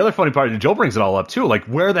 The other funny part, and Joe brings it all up too, like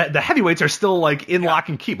where the heavyweights are still like in lock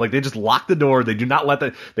and keep, like they just lock the door. They do not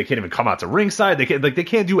they can't even come out to ringside. They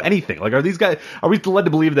can't do anything. Like, are we led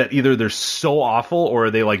to believe that either they're so awful or are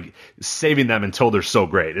they like saving them until they're so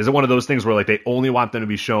great? Is it one of those things where like they only want them to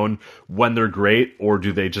be shown when they're great, or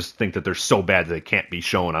do they just think that they're so bad that they can't be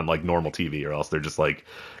shown on like normal TV, or else they're just like,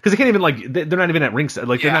 because they can't even like they're not even at ringside,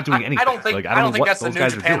 like they're not doing anything. I don't think that's the New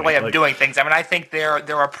Japan way of doing things. I mean, I think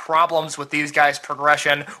there are problems with these guys' progression.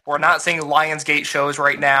 We're not seeing Lionsgate shows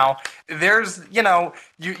right now. There's,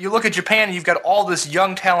 you look at Japan and you've got all this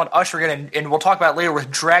young talent ushering in, and we'll talk about it later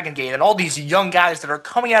with Dragon Gate and all these young guys that are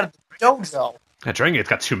coming out of the dojo. Yeah, Dragon Gate's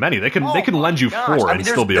got too many. They can lend you four and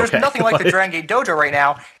still be okay. There's nothing like the Dragon Gate dojo right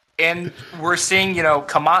now. And we're seeing,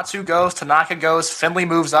 Komatsu goes, Tanaka goes, Finley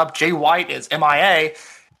moves up, Jay White is MIA,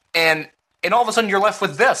 and all of a sudden you're left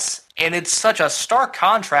with this. And it's such a stark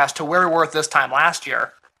contrast to where we were at this time last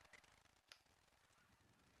year.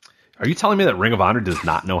 Are you telling me that Ring of Honor does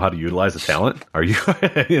not know how to utilize the talent? Are you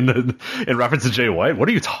in reference to Jay White? What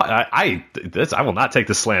are you talking? I will not take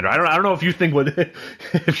this slander. I don't know if you think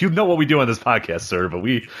if you know what we do on this podcast, sir, but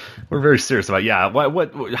we're very serious about. Yeah,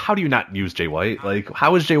 what? How do you not use Jay White? Like,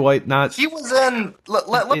 how is Jay White not? He was in.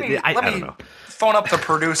 Let me phone up the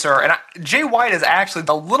producer. And Jay White is actually,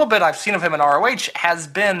 the little bit I've seen of him in ROH has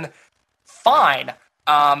been fine.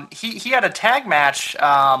 He had a tag match.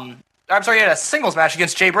 He had a singles match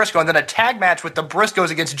against Jay Briscoe, and then a tag match with the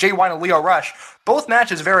Briscoes against Jay White and Lio Rush. Both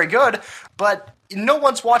matches very good, but no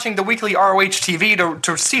one's watching the weekly ROH TV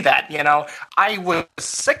to see that, you know. I was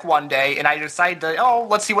sick one day, and I decided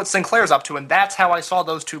let's see what Sinclair's up to, and that's how I saw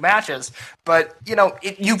those two matches. But, you know,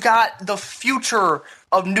 you've got the future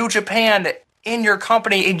of New Japan in your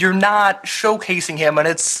company, and you're not showcasing him, and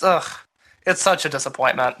it's such a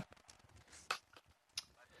disappointment.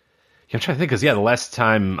 I'm trying to think, because, the last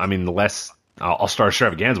time, the last All-Star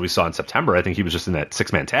Extravaganza we saw in September, I think he was just in that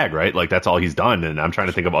 6-man tag, right? Like, that's all he's done, and I'm trying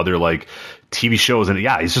to think of other, like, TV shows, and,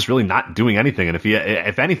 he's just really not doing anything, and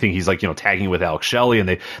if anything, he's, like, tagging with Alex Shelley, and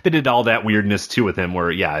they did all that weirdness, too, with him,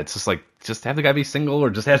 where, it's just, like, just have the guy be single,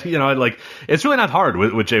 or just have, like, it's really not hard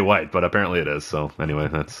with Jay White, but apparently it is. So anyway,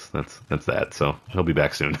 that's that. So he'll be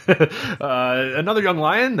back soon. Another young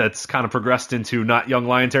lion that's kind of progressed into not young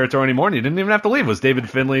lion territory anymore, and he didn't even have to leave, was David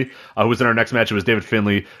Finlay, who was in our next match. It was David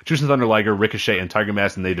Finlay, Jushin Thunder Liger, Ricochet, and Tiger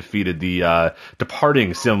Mask, and they defeated the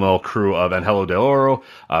departing CMLL crew of Angelo Del Oro,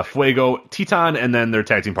 Fuego, Titan, and then their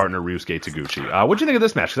tag team partner Ryusuke Taguchi. What'd you think of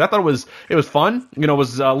this match? Because I thought it was fun. It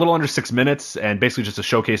was a little under 6 minutes, and basically just a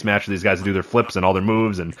showcase match for these guys to do their flips and all their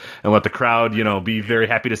moves and let the crowd, be very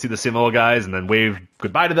happy to see the CMLL guys and then wave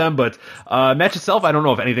goodbye to them. But match itself, I don't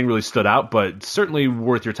know if anything really stood out, but certainly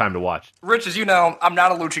worth your time to watch. Rich, as you know, I'm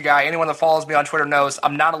not a lucha guy. Anyone that follows me on Twitter knows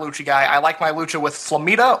I'm not a lucha guy. I like my lucha with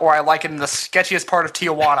Flamita, or I like it in the sketchiest part of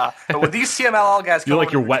Tijuana. But with these CMLL guys, you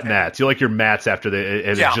like your wet mats. You like your mats after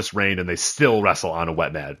it just rained and they still wrestle on a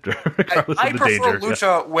wet mat. I prefer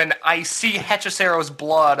lucha when I see Hechicero's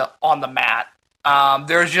blood on the mat.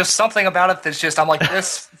 There's just something about it that's just, I'm like,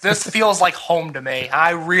 this feels like home to me.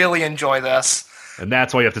 I really enjoy this. And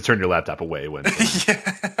that's why you have to turn your laptop away when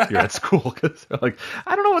you're at school. Because they're like,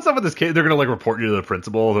 I don't know what's up with this case. They're going to like report you to the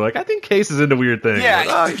principal. They're like, I think Case is into weird things. Yeah.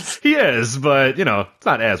 Like, he is, but, it's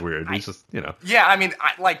not as weird. He's just, Yeah,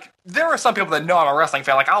 there are some people that know I'm a wrestling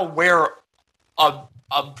fan. Like, I'll wear a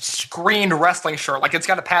screened wrestling shirt. Like, it's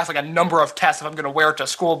got to pass like a number of tests if I'm going to wear it to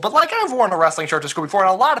school. But like, I've worn a wrestling shirt to school before, and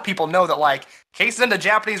a lot of people know that like Case is into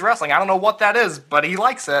Japanese wrestling. I don't know what that is, but he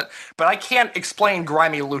likes it. But I can't explain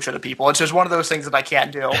grimy lucha to people. It's just one of those things that I can't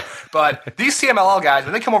do. But these CMLL guys,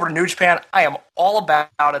 when they come over to New Japan, I am all about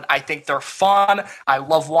it. I think they're fun. I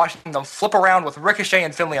love watching them flip around with Ricochet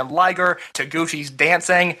and Finlay and Liger. Taguchi's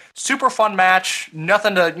dancing. Super fun match.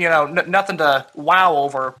 Nothing to wow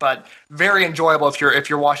over, but very enjoyable if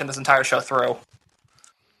you're watching this entire show through.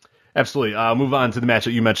 Absolutely. Move on to the match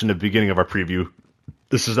that you mentioned at the beginning of our preview.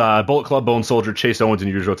 This is Bullet Club, Bone Soldier, Chase Owens,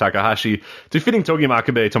 and Yujiro Takahashi defeating Togi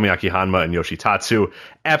Makabe, Tomoyaki Hanma, and Yoshitatsu.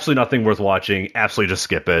 Absolutely nothing worth watching. Absolutely just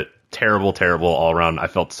skip it. Terrible all around. I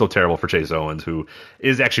felt so terrible for Chase Owens, who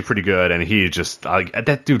is actually pretty good, and he just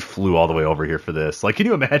that dude flew all the way over here for this. Like, can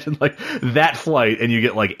you imagine like that flight, and you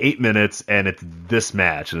get like 8 minutes, and it's this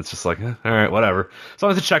match, and it's just like, all right, whatever. As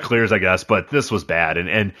long as the check clears, I guess. But this was bad,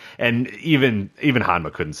 and even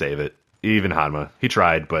Hanma couldn't save it. Even Hanma, he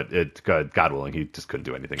tried, but God willing, he just couldn't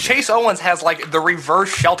do anything. Chase Owens has like the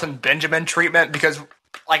reverse Shelton Benjamin treatment, because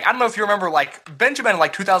like, I don't know if you remember, like, Benjamin in,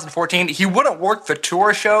 like, 2014, he wouldn't work the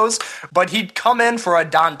tour shows, but he'd come in for a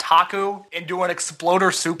Dantaku and do an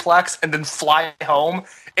exploder suplex and then fly home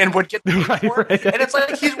and would get the right. And it's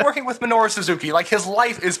like he's working with Minoru Suzuki. Like, his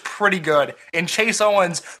life is pretty good. And Chase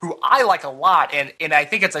Owens, who I like a lot, and I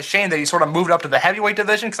think it's a shame that he sort of moved up to the heavyweight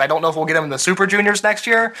division, because I don't know if we'll get him in the Super Juniors next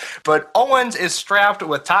year, but Owens is strapped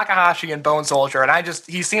with Takahashi and Bone Soldier, and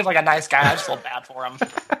he seems like a nice guy. I just feel bad for him.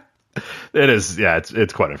 It is, yeah.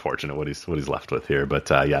 It's quite unfortunate what he's left with here, but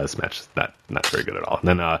this match is not very good at all. And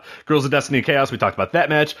then Girls of Destiny Chaos, we talked about that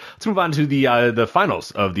match. Let's move on to the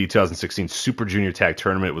finals of the 2016 Super Junior Tag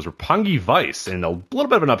Tournament. It was Roppongi Vice, and a little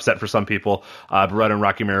bit of an upset for some people. Beretta and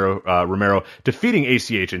Rocky Romero defeating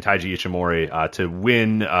ACH and Taiji Ishimori to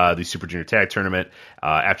win the Super Junior Tag Tournament.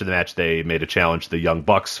 After the match, they made a challenge to the Young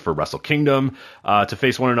Bucks for Wrestle Kingdom to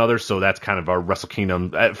face one another. So that's kind of our Wrestle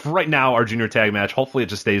Kingdom. For right now, our junior tag match. Hopefully, it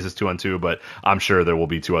just stays as 2-on-2. but I'm sure there will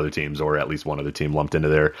be 2 other teams, or at least 1 other team lumped into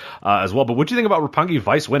there as well. But what do you think about Roppongi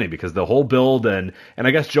Vice winning? Because the whole build, and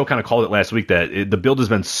I guess Joe kind of called it last week, that the build has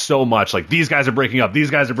been so much like these guys are breaking up,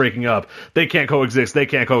 they can't coexist,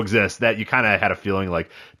 that you kind of had a feeling like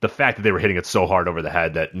the fact that they were hitting it so hard over the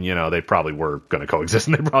head that, they probably were going to coexist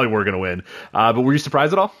and they probably were going to win. But were you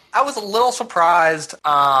surprised at all? I was a little surprised.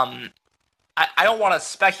 I don't want to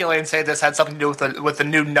speculate and say this had something to do with the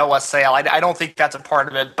new Noah sale. I don't think that's a part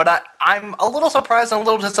of it, but I'm a little surprised and a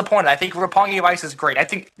little disappointed. I think Roppongi Vice is great. I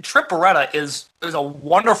think Trip Beretta is a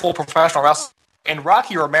wonderful professional wrestler, and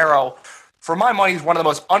Rocky Romero, for my money, is one of the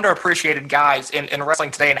most underappreciated guys in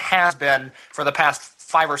wrestling today and has been for the past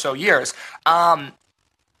 5 or so years.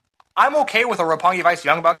 I'm okay with a Roppongi Vice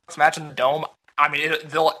Young Bucks match in the Dome. I mean,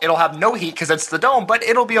 it'll have no heat because it's the Dome, but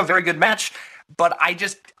it'll be a very good match. But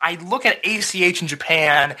I look at ACH in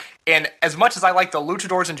Japan, and as much as I like the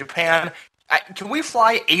luchadors in Japan, can we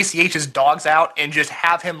fly ACH's dogs out and just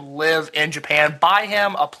have him live in Japan? Buy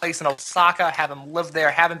him a place in Osaka, have him live there,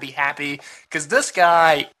 have him be happy. Because this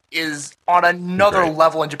guy is on another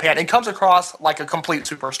level in Japan and comes across like a complete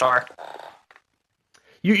superstar.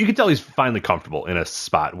 You can tell he's finally comfortable in a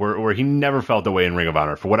spot where he never felt the way in Ring of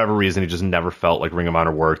Honor. For whatever reason, he just never felt like Ring of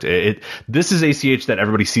Honor worked. This is ACH that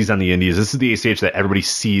everybody sees on the indies. This is the ACH that everybody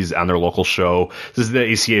sees on their local show. This is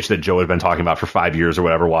the ACH that Joe had been talking about for 5 years or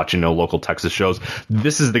whatever, watching local Texas shows.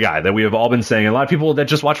 This is the guy that we have all been saying. And a lot of people that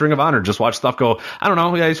just watch Ring of Honor, just watch stuff, go, I don't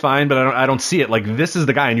know, yeah, he's fine, but I don't see it. Like, this is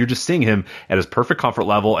the guy, and you're just seeing him at his perfect comfort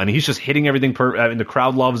level, and he's just hitting everything. And the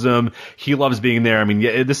crowd loves him. He loves being there. I mean,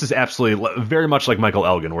 yeah, this is absolutely very much like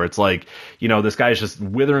Michael Elgin, where it's like, this guy is just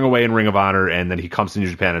withering away in Ring of Honor, and then he comes to New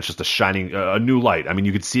Japan, and it's just a shining, a new light. I mean,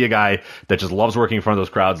 you could see a guy that just loves working in front of those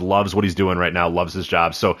crowds, loves what he's doing right now, loves his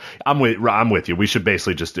job. So I'm with you. We should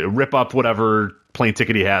basically just rip up whatever plane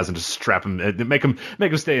ticket he has and just strap him, make him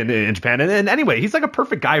stay in Japan. And anyway, he's like a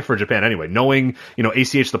perfect guy for Japan anyway. Knowing,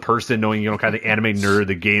 ACH the person, knowing, kind of the anime nerd,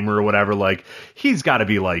 the gamer or whatever, like, he's got to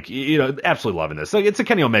be like, absolutely loving this. Like, it's a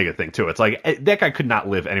Kenny Omega thing too. It's like, that guy could not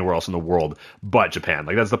live anywhere else in the world but Japan.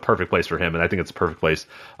 Like, that's the perfect place for him. And I think it's a perfect place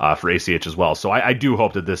for ACH as well. So I do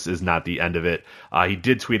hope that this is not the end of it. He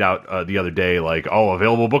did tweet out the other day, like,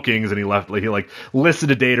 available bookings. And he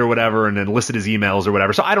listed a date or whatever, and then listed his emails or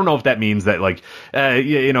whatever. So I don't know if that means that, like,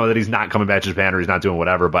 that he's not coming back to Japan or he's not doing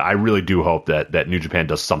whatever, but I really do hope that New Japan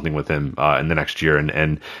does something with him in the next year,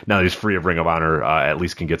 and now that he's free of Ring of Honor, at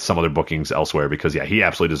least can get some other bookings elsewhere, because he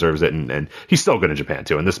absolutely deserves it, and he's still good in Japan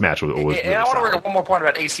too, and this match was really and I want to bring up one more point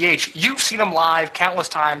about ACH. You've seen him live countless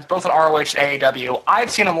times, both in ROH and AEW. I've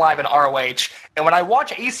seen him live in ROH, and when I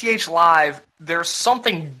watch ACH live, there's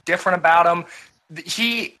something different about him.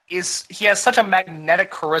 He has such a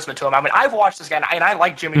magnetic charisma to him. I mean, I've watched this guy, and I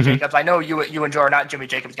like Jimmy Jacobs. I know you and Joe are not Jimmy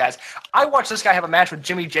Jacobs guys. I watched this guy have a match with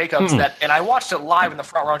Jimmy Jacobs, and I watched it live in the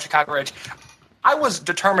front row in Chicago Ridge. I was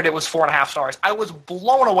determined it was 4.5 stars. I was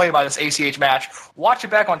blown away by this ACH match. Watch it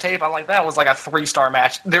back on tape, I'm like, that was like a 3-star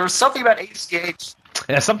match. There was something about ACH.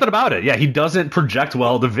 Yeah, something about it. Yeah, he doesn't project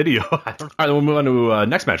well the video. All right, then we'll move on to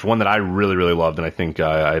next match. One that I really, really loved, and I think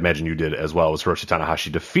I imagine you did as well, was Hiroshi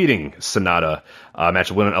Tanahashi defeating Sonata.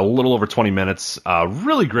 Match went a little over 20 minutes.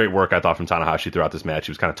 Really great work, I thought, from Tanahashi throughout this match.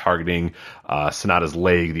 He was kind of targeting Sonata's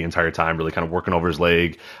leg the entire time, really kind of working over his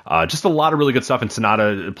leg. Just a lot of really good stuff, and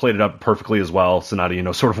Sonata played it up perfectly as well.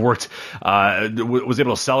 Sonata, sort of worked, was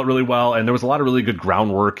able to sell it really well, and there was a lot of really good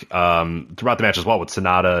groundwork throughout the match as well, with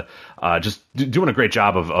Sonata just doing a great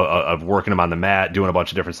job of working him on the mat, doing a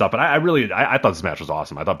bunch of different stuff. But I thought this match was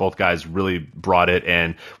awesome. I thought both guys really brought it,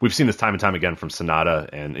 and we've seen this time and time again from Sonata,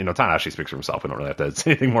 and Tanahashi speaks for himself. We don't really have to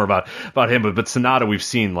say anything more about him, but Sonata we've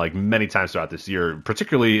seen like many times throughout this year,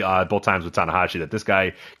 particularly both times with Tanahashi, that this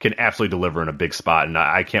guy can absolutely deliver in a big spot, and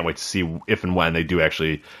I can't wait to see if and when they do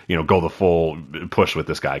actually go the full push with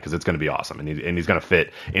this guy, because it's going to be awesome, and he's going to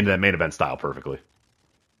fit into that main event style perfectly.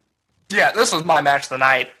 Yeah, this was my match of the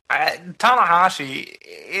night. Tanahashi,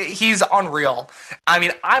 he's unreal. I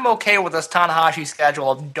mean, I'm okay with this Tanahashi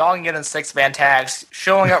schedule of dogging it in 6-man tags,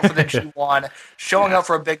 showing up for the G1, showing up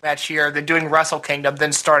for a big match here, then doing Wrestle Kingdom,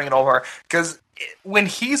 then starting it over. Because when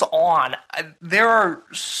he's on, there are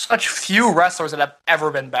such few wrestlers that have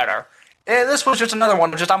ever been better. And this was just another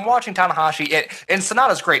one. I'm watching Tanahashi, and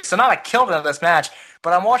Sonata's great. Sonata killed it in this match,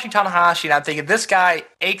 but I'm watching Tanahashi, and I'm thinking, this guy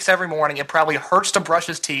aches every morning. It probably hurts to brush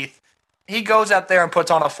his teeth. He goes out there and puts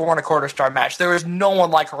on a 4.25 star match. There is no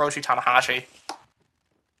one like Hiroshi Tanahashi.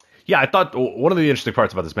 Yeah, I thought one of the interesting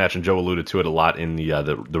parts about this match, and Joe alluded to it a lot in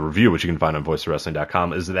the review, which you can find on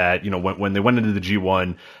voicesofwrestling.com, is that, when they went into the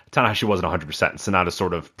G1, Tanahashi wasn't 100%. Sonata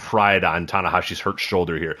sort of pried on Tanahashi's hurt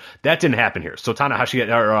shoulder here. That didn't happen here. So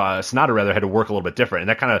Sonata rather had to work a little bit different, and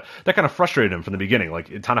that kind of frustrated him from the beginning. Like,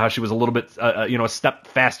 Tanahashi was a little bit, a step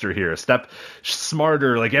faster here, a step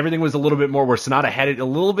smarter. Like, everything was a little bit more where Sonata had it a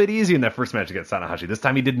little bit easy in that first match against Tanahashi. This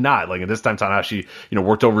time he did not. Like, and this time Tanahashi,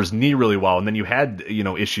 worked over his knee really well, and then you had,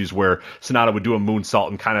 issues where Sonata would do a moonsault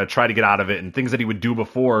and kind of try to get out of it, and things that he would do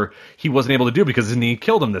before he wasn't able to do because his knee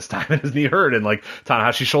killed him this time, and his knee hurt, and like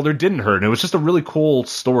Tanahashi's shoulder didn't hurt. And it was just a really cool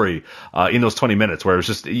story in those 20 minutes where it was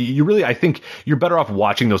just, I think you're better off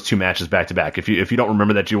watching those two matches back to back. If you don't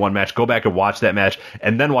remember that G1 match, go back and watch that match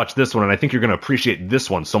and then watch this one, and I think you're going to appreciate this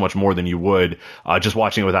one so much more than you would just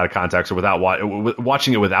watching it without a context or without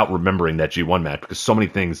watching it without remembering that G1 match, because so many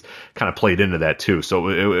things kind of played into that too. So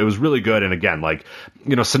it was really good. And again, like,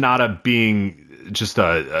 Sonata being just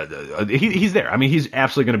he's there. I mean, he's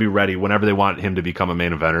absolutely going to be ready whenever they want him to become a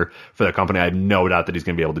main eventer for that company. I have no doubt that he's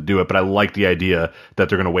going to be able to do it, but I like the idea that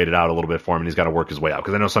they're going to wait it out a little bit for him, and he's got to work his way out,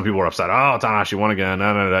 because I know some people are upset. Oh, Tanahashi won again.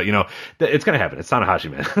 No. It's going to happen. It's Tanahashi,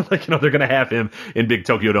 man. Like, they're going to have him in big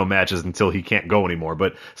Tokyo Dome matches until he can't go anymore,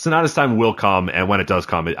 but Sonata's time will come, and when it does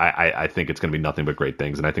come, I think it's going to be nothing but great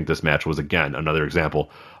things, and I think this match was, again, another example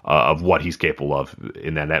of what he's capable of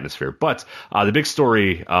in that atmosphere. But the big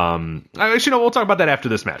story, actually, we'll talk about that after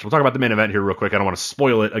this match. We'll talk about the main event here real quick. I don't want to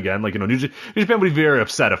spoil it again. Like, New Japan would be very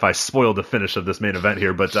upset if I spoiled the finish of this main event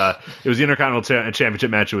here, but it was the Intercontinental Championship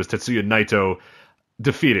match. It was Tetsuya Naito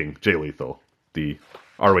defeating Jay Lethal, the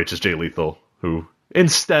ROH's Jay Lethal, who,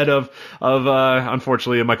 instead of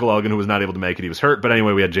unfortunately Michael Elgin, who was not able to make it, he was hurt. But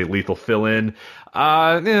anyway, we had Jay Lethal fill in.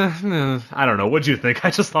 I don't know. What'd you think?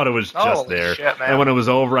 I just thought it was just there. Shit, man. And when it was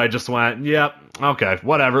over, I just went, yep, okay,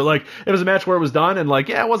 whatever. Like, it was a match where it was done, and like,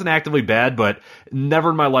 yeah, it wasn't actively bad, but never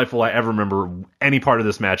in my life will I ever remember any part of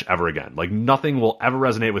this match ever again. Like, nothing will ever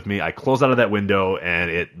resonate with me. I closed out of that window,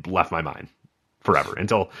 and it left my mind forever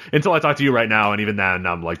until I talk to you right now, and even then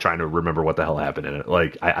I'm like trying to remember what the hell happened in it.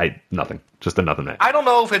 Like, I nothing, just a nothing match. I don't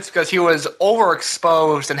know if it's because he was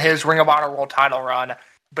overexposed in his Ring of Honor World Title run,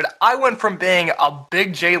 but I went from being a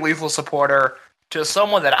big Jay Lethal supporter to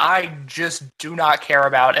someone that I just do not care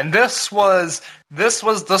about, and this was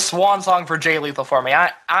the swan song for Jay Lethal for me.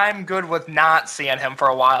 I'm good with not seeing him for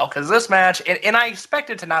a while, because this match, and I expect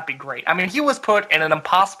it to not be great. I mean, he was put in an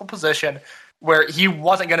impossible position where he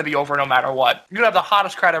wasn't going to be over no matter what. You could have the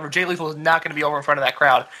hottest crowd ever. Jay Lethal is not going to be over in front of that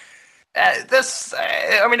crowd.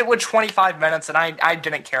 It went 25 minutes, and I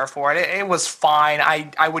didn't care for it. It was fine.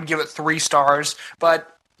 I would give it 3 stars,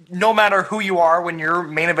 but no matter who you are, when you're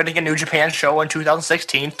main eventing a New Japan show in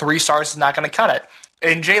 2016, 3 stars is not going to cut it.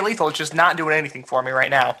 And Jay Lethal is just not doing anything for me right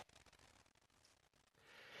now.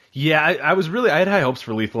 Yeah, I had high hopes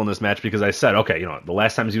for Lethal in this match, because I said, okay, the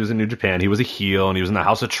last times he was in New Japan, he was a heel, and he was in the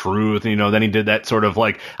House of Truth, and, then he did that sort of,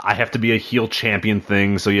 like, I have to be a heel champion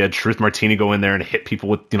thing, so you had Truth Martini go in there and hit people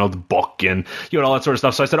with, the book, and, all that sort of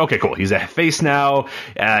stuff, so I said, okay, cool, he's a face now,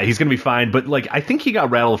 he's gonna be fine, but, like, I think he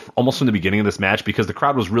got rattled almost from the beginning of this match, because the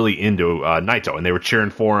crowd was really into Naito, and they were cheering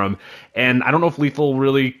for him, and I don't know if Lethal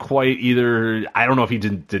really quite either, I don't know if he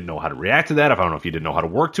didn't know how to react to that, I don't know if he didn't know how to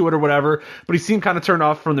work to it or whatever, but he seemed kind of turned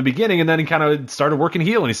off from the beginning, and then he kind of started working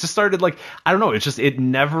heel, and he just started, like, I don't know, it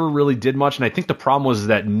never really did much, and I think the problem was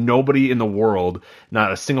that nobody in the world,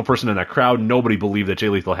 not a single person in that crowd, nobody believed that Jay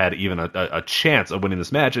Lethal had even a chance of winning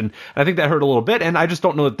this match, and I think that hurt a little bit, and I just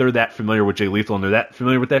don't know that they're that familiar with Jay Lethal, and they're that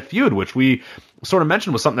familiar with that feud, which we sort of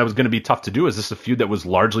mentioned was something that was going to be tough to do. Is this a feud that was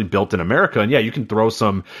largely built in America? And yeah, you can throw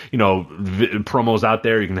some, promos out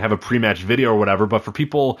there, you can have a pre-match video or whatever, but for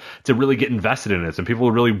people to really get invested in it, and people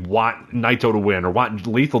who really want Naito to win or want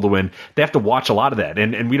Lethal to win, they have to watch a lot of that.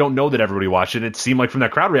 And we don't know that everybody watched it. It seemed like from that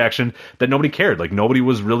crowd reaction that nobody cared. Like, nobody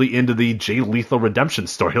was really into the Jay Lethal redemption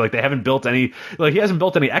story. Like, they haven't built any, he hasn't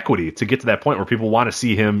built any equity to get to that point where people want to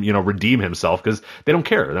see him, redeem himself, because they don't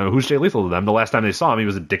care. I mean, who's Jay Lethal to them? The last time they saw him, he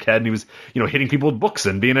was a dickhead, and he was, hitting people with books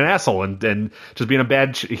and being an asshole and just being a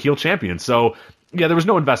bad heel champion. So yeah, there was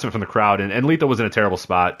no investment from the crowd, and Lethal was in a terrible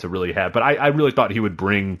spot to really have, but I really thought he would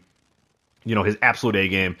bring, his absolute A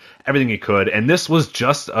game, everything he could, and this was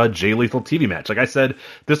just a Jay Lethal TV match. Like I said,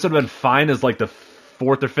 this would have been fine as like the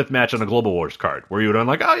 4th or 5th match on a Global Wars card, where you would have been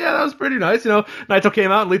like, oh yeah, that was pretty nice, Naito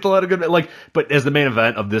came out and Lethal had a good, but as the main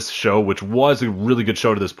event of this show, which was a really good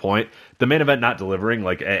show to this point, the main event not delivering,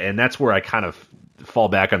 and that's where I kind of fall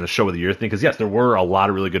back on the show of the year thing, because yes, there were a lot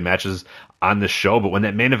of really good matches on this show, but when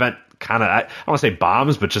that main event kind of, I don't want to say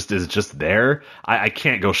bombs, but just is just there, I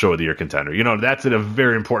can't go show of the year contender. That's a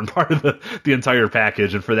very important part of the entire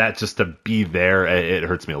package, and for that just to be there, it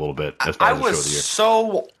hurts me a little bit as far as the show of the year.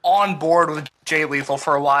 So on board with Jay Lethal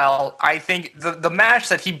for a while. I think the match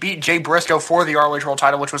that he beat Jay Briscoe for the ROH World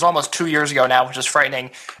title, which was almost 2 years ago now, which is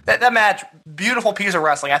frightening. That match, beautiful piece of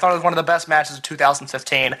wrestling. I thought it was one of the best matches of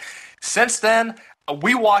 2015. Since then,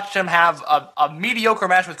 we watched him have a mediocre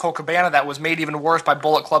match with Colt Cabana that was made even worse by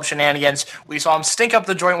Bullet Club shenanigans. We saw him stink up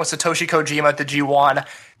the joint with Satoshi Kojima at the G1.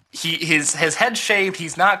 His head's shaved.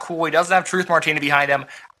 He's not cool. He doesn't have Truth Martini behind him.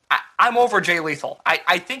 I'm over Jay Lethal.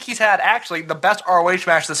 I think he's had actually the best ROH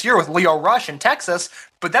match this year with Leo Rush in Texas,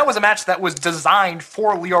 but that was a match that was designed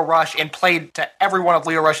for Leo Rush and played to every one of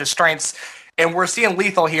Leo Rush's strengths. And we're seeing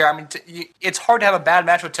Lethal here. I mean, it's hard to have a bad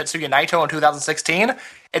match with Tetsuya Naito in 2016.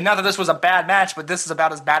 And not that this was a bad match, but this is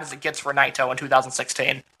about as bad as it gets for Naito in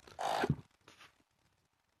 2016.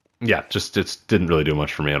 Yeah, it didn't really do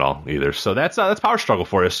much for me at all either. So that's Power Struggle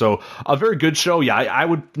for you. So a very good show. Yeah, I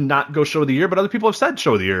would not go show of the year, but other people have said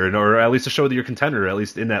show of the year, or at least a show of the year contender, at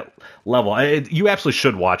least in that level. You absolutely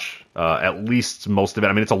should watch at least most of it.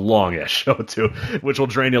 I mean, it's a long-ass show, too, which will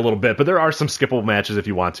drain you a little bit. But there are some skippable matches if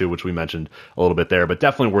you want to, which we mentioned a little bit there, but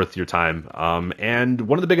definitely worth your time. And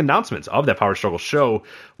one of the big announcements of that Power Struggle show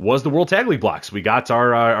was the World Tag League blocks. We got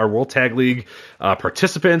our World Tag League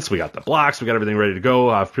participants. We got the blocks. We got everything ready to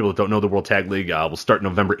go. For people that don't know, the World Tag League will start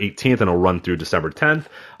November 18th and it'll run through December 10th.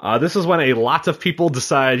 This is when a lot of people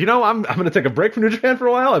decide, I'm going to take a break from New Japan for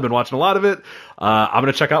a while. I've been watching a lot of it. I'm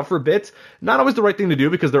going to check out for a bit. Not always the right thing to do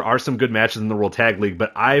because there are some good matches in the World Tag League,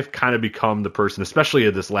 but I've kind of become the person, especially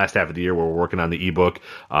in this last half of the year where we're working on the ebook,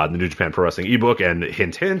 the New Japan Pro Wrestling ebook, and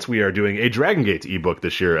hint, we are doing a Dragon Gate ebook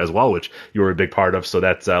this year as well, which you were a big part of. So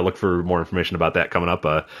that's look for more information about that coming up.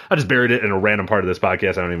 I just buried it in a random part of this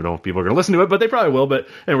podcast. I don't even know if people are going to listen to it, but they probably will.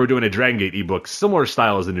 And we're doing a Dragon Gate ebook, similar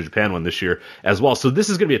style as the New Japan one this year as well. So this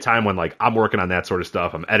is going to be a time when I'm working on that sort of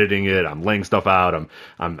stuff. I'm editing it. I'm laying stuff out.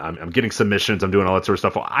 I'm getting submissions. I'm doing all that sort of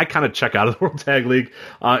stuff. I kind of check out of the World Tag League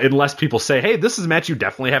unless people say, hey, this is a match you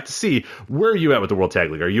definitely have to see. Where are you at with the World Tag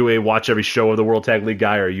League? Are you a watch every show of the World Tag League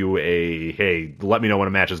guy? Are you a, hey, let me know when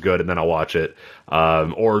a match is good and then I'll watch it?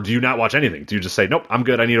 Or do you not watch anything? Do you just say, nope, I'm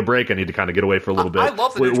good. I need a break. I need to kind of get away for a little bit. I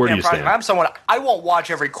love the New Japan project. I'm someone, I won't watch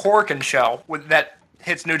every Corkin show that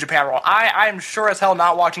hits New Japan World. I'm sure as hell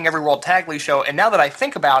not watching every World Tag League show. And now that I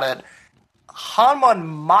think about it, Hanma and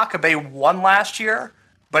Makabe won last year,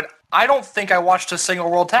 but I don't think I watched a single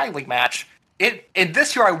World Tag League match.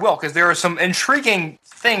 This year I will, because there are some intriguing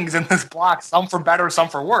things in this block, some for better, some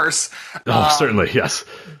for worse. Certainly, yes.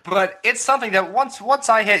 But it's something that once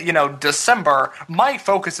I hit, December, my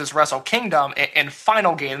focus is Wrestle Kingdom and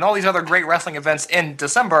Final Gate and all these other great wrestling events in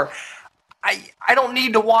December. I don't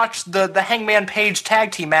need to watch the Hangman Page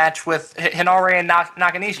tag team match with Hinare and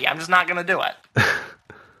Nakanishi. I'm just not going to do it.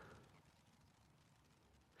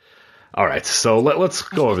 All right, so let's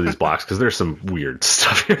go over these blocks because there's some weird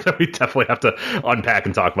stuff here that we definitely have to unpack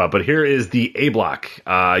and talk about. But here is the A block.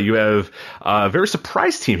 You have a very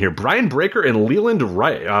surprised team here. Brian Breaker and Leland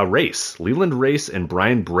Race. Leland Race and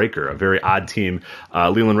Brian Breaker, a very odd team.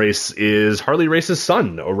 Leland Race is Harley Race's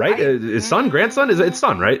son, right? His son, grandson? It's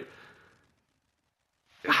son, right?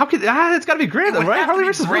 How could it's got to be grandson, right? Harley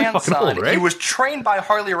Race is really fucking old, right? He was trained by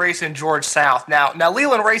Harley Race and George South. Now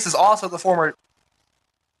Leland Race is also the former...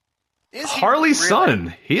 Harley's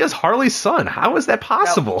son. He is Harley's son. How is that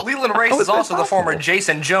possible? Now, Leland Race is also the former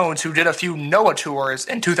Jason Jones, who did a few Noah tours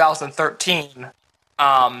in 2013.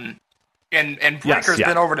 And Breaker's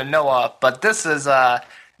been over to Noah, but this is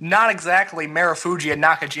not exactly Marufuji and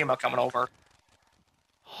Nakajima coming over.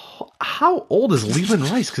 How old is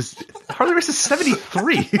Leland Race? Because Harley Race is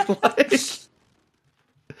 73.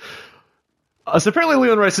 So apparently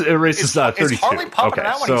Leland Race is 32. Is Harley popping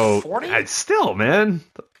out when he's 40? Still, man.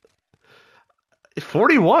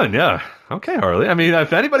 41, yeah. Okay, Harley. I mean,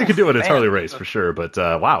 if anybody could do it, it's Harley Race for sure. But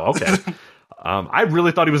wow, okay. I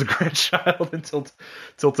really thought he was a grandchild until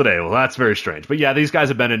today. Well, that's very strange. But yeah, these guys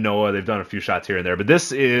have been in Noah. They've done a few shots here and there. But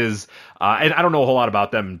this is, and I don't know a whole lot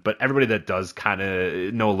about them, but everybody that does kind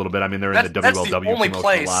of know a little bit. I mean, they're in the WLW. That's the only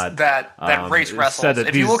place that Race wrestles.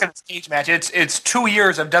 If you look at the stage match, it's 2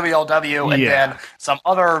 years of WLW and then some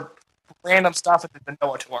other random stuff at the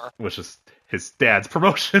Noah tour. Which is his dad's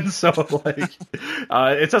promotion, so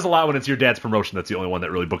it says a lot when it's your dad's promotion that's the only one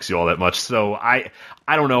that really books you all that much. So I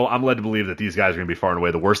don't know. I'm led to believe that these guys are going to be far and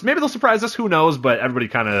away the worst. Maybe they'll surprise us. Who knows? But everybody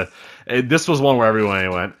kind of this was one where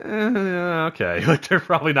everyone went, okay, they're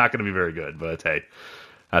probably not going to be very good. But hey,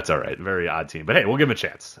 that's all right. Very odd team, but hey, we'll give them a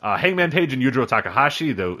chance. Hangman Page and Yujiro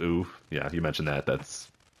Takahashi, though. Ooh, yeah, you mentioned that.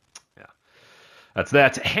 That's That's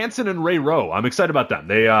that. Hanson and Ray Rowe. I'm excited about them.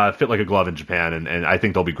 They fit like a glove in Japan, and I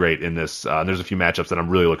think they'll be great in this. There's a few matchups that I'm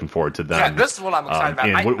really looking forward to them. Yeah, this is what I'm excited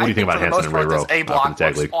about. What do you think about Hanson and Ray Rowe? A block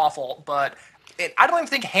was awful, but I don't even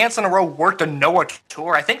think Hanson and Rowe worked a Noah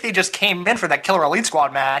tour. I think they just came in for that Killer Elite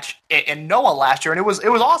Squad match in Noah last year, and it was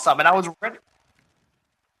awesome, and I was ready.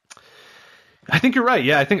 I think you're right.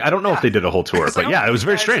 Yeah, I don't know if they did a whole tour, but yeah, it was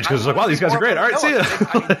very strange because it was like, wow, these guys are great. All right, see ya.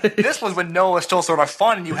 This was when Noah was still sort of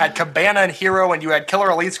fun, and you had Cabana and Hero, and you had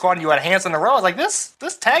Killer Elite Squad, and you had Hanson in a row. I was like,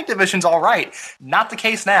 this tag division's all right. Not the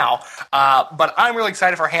case now, but I'm really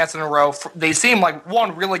excited for Hanson in a row. They seem like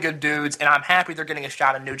one really good dudes, and I'm happy they're getting a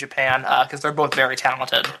shot in New Japan because they're both very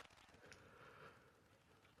talented.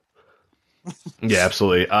 Yeah,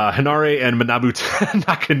 absolutely. Hinare and Manabu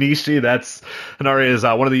Nakanishi. Hinare is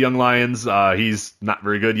one of the young lions. He's not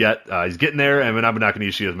very good yet. He's getting there, and Manabu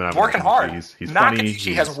Nakanishi is Manabu working Nakanishi. hard. He's funny.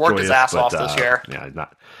 Nakanishi has worked his ass off this year. Yeah,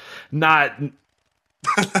 not.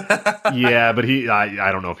 Yeah, but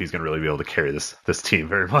I don't know if he's going to really be able to carry this team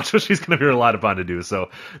very much, which he's going to be relied upon to do. So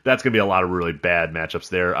that's going to be a lot of really bad matchups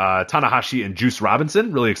there. Tanahashi and Juice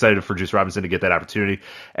Robinson. Really excited for Juice Robinson to get that opportunity,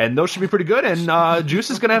 and those should be pretty good. And Juice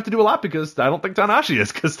is going to have to do a lot because I don't think Tanahashi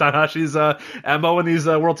is, because Tanahashi's MO in these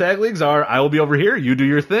World Tag Leagues are, I will be over here, you do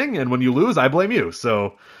your thing, and when you lose, I blame you.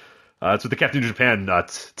 So that's what the Captain New Japan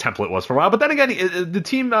template was for a while. But then again, the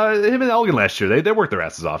team, him and Elgin last year, they worked their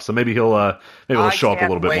asses off. So maybe he'll show up a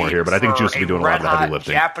little bit more here. But I think Juice will be doing a lot of the heavy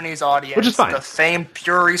lifting. Japanese audience, which is fine. The famed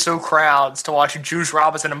Puriso crowds to watch Juice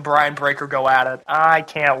Robinson and Brian Breaker go at it. I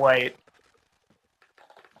can't wait.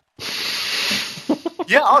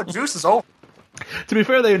 Yeah, Juice is over. To be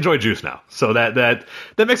fair, they enjoy Juice now, so that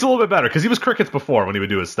makes it a little bit better, because he was crickets before when he would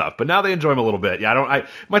do his stuff, but now they enjoy him a little bit. Yeah, it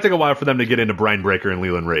might take a while for them to get into Brian Breaker and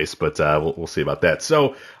Leland Race, but we'll see about that.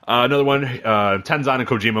 So another one, Tenzan and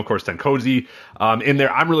Kojima, of course, Tenkoji in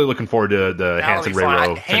there. I'm really looking forward to the Hanson Ray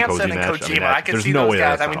Rowe Tenkoji match. Kojima, I can see those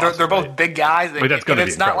guys. I mean, they're both big guys.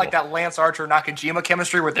 It's not like that Lance Archer Nakajima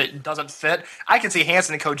chemistry where it doesn't fit. I can see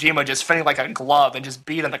Hanson and Kojima just fitting like a glove and just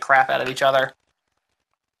beating the crap out of each other.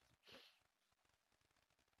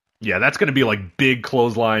 Yeah, that's going to be like big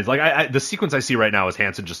clotheslines. Like the sequence I see right now is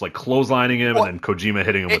Hanson just like clotheslining him, and then Kojima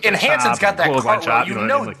hitting him with the Hanson's got that clothesline chop. You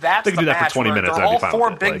know like, that's they can do that for 20 minutes. They're all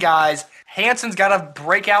four big guys. Hanson's got to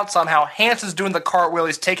break out somehow. Hanson's doing the cartwheel.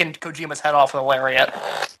 He's taking Kojima's head off with a lariat.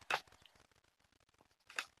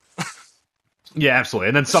 Yeah, absolutely.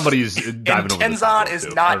 And then somebody's diving over. Tenzan is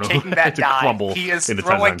not taking that dive. He is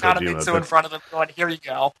throwing Kanamitsu in front of him, going, "Here you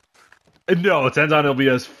go." No, Tenzan will be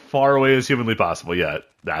as far away as humanly possible. Yeah,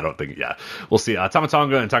 I don't think. Yeah, we'll see.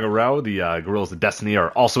 Tamatonga and Tagarao, the Gorillas of Destiny,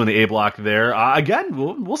 are also in the A block there. Again,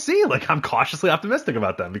 we'll see. Like, I'm cautiously optimistic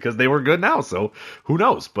about them because they were good now. So who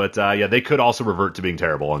knows? But yeah, they could also revert to being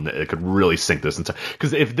terrible, and it could really sink this into.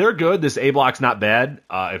 Because if they're good, this A block's not bad.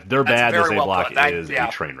 If they're bad, this A block is a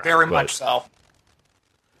train wreck. Very much so.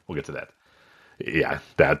 We'll get to that. Yeah,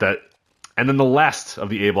 that. And then the last of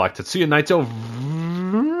the A block, Tetsuya Naito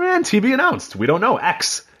and TB announced. We don't know.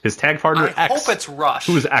 X. His tag partner, X. I hope it's Rush.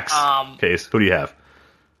 Who is X? Case. Who do you have?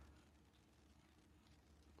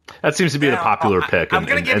 That seems to be the popular pick and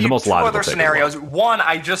the most logical pick. I'm going to give you two other scenarios. One,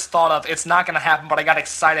 I just thought of. It's not going to happen, but I got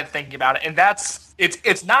excited thinking about it. And that's...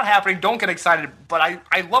 It's not happening. Don't get excited. But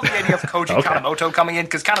I love the idea of Koji Kanemoto coming in,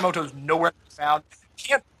 because Kanemoto's nowhere to be found.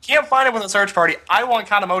 Can't find it with a search party. I want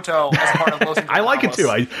Kanemoto as part of Los Angeles. I like it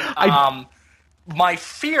too. My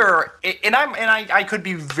fear, and I could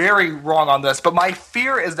be very wrong on this, but my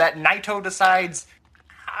fear is that Naito decides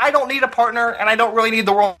I don't need a partner and I don't really need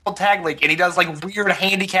the World Tag League, and he does like weird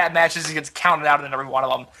handicap matches. He gets counted out in every one of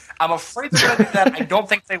them. I'm afraid they're going to do that. I don't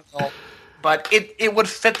think they will, but it would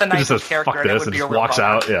fit the Naito character. Fuck this, and it would and be just walks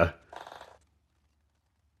out. Yeah.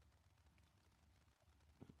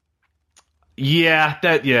 Yeah,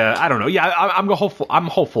 I don't know. Yeah, I'm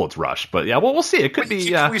hopeful it's Rush, but yeah, well, we'll see. It could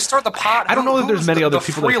be. We start the pot. I don't know if there's many other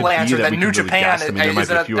people that could be that New Japan. I mean,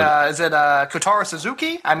 is it Kotaro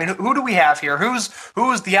Suzuki? I mean, who do we have here? Who's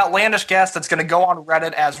the outlandish guest that's going to go on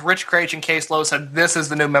Reddit as Rich Craich and Case Lowe said this is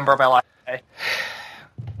the new member of LIA?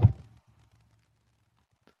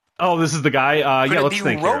 Oh, this is the guy. Yeah, let's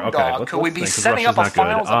think here. Okay, could we be setting up a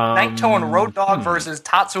finals of Naito and Road Dogg versus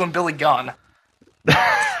Tatsu and Billy Gunn?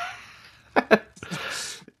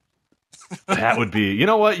 That would be, you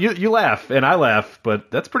know what, you laugh and I laugh,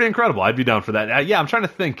 but that's pretty incredible. I'd be down for that. Yeah, I'm trying to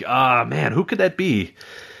think. Man, who could that be?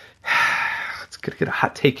 Let's get a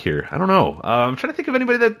hot take here. I don't know. I'm trying to think of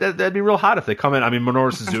anybody that'd be real hot if they come in. I mean,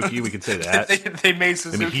 Minoru Suzuki, we could say that. they made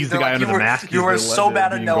Suzuki. I mean, he's the guy under the mask. You were so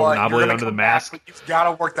bad at Noah. You're under the mask. But you've got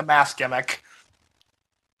to work the mask gimmick.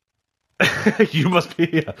 You must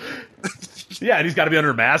be. Yeah, and he's got to be under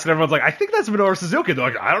a mask, and everyone's like, I think that's Minoru Suzuki. They're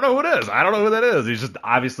like, I don't know who it is. I don't know who that is. He's just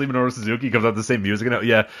obviously Minoru Suzuki. He comes out with the same music. And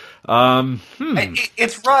yeah.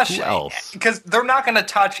 It's Rush. Who else? Because they're not going to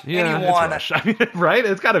touch anyone. It's Rush. I mean, right?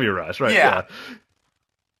 It's got to be Rush, right? Yeah.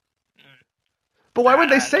 But why would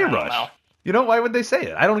they say I Rush? know. You know, why would they say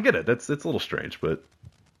it? I don't get it. It's a little strange, but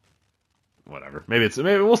whatever. Maybe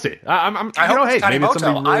we'll see. I hope it's maybe it's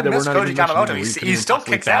something I that miss we're not Koji even Kanemoto. mentioning, He still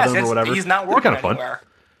kicks ass. He's not working anywhere.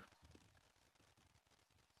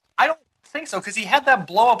 I don't think so, because he had that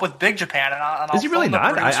blow up with Big Japan. And is he really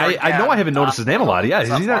not? I know I haven't noticed his name a lot. Yeah, is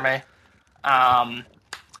he not?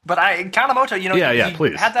 But Kanemoto, he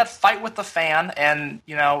please. had that fight with the fan, and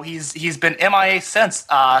he's been MIA since.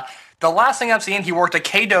 The last thing I've seen, he worked a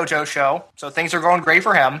K-Dojo show, so things are going great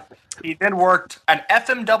for him. He then worked an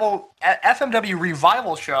FMW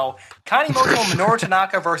revival show, Kanemoto Minoru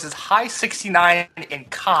Tanaka versus High 69 in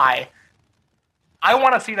Kai. I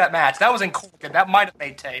want to see that match. That was in Corkin. That might have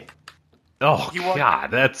made tape. Oh, God,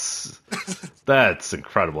 that's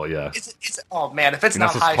incredible, yeah. Oh, man, if it's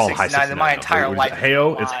not High 69, then my entire life.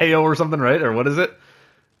 Heyo? It's Heyo or something, right? Or what is it?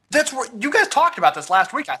 That's what you guys talked about this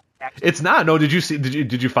last week, I think. It's not. No, did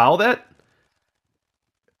you follow that?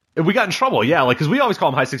 We got in trouble, yeah, because we always call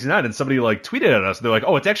him High 69, and somebody tweeted at us. They're like,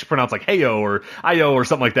 "Oh, it's actually pronounced like Heyo or Io or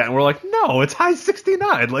something like that," and we're like, "No, it's High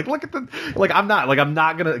 69." Look at the I'm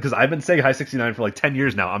not gonna, because I've been saying High 69 for 10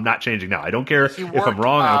 years now. I'm not changing now. I don't care if I'm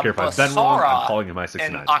wrong. I don't care if I've been wrong. I'm calling him High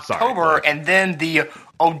 69 in October, and then the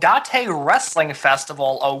Odate Wrestling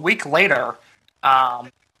Festival a week later.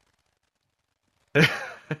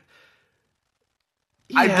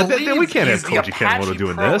 Yeah, then we can't have Koji Kanemoto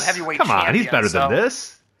doing this. Come on, he's better than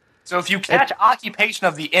this. So if you catch Occupation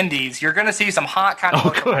of the Indies, you're going to see some hot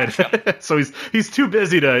Kanemoto. Oh, good. So he's too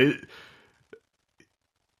busy to.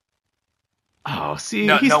 Oh, see,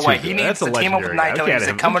 no way. He needs to team up with Naito. He needs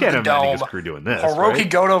to come into the Dome. Doing this, Hiroki right?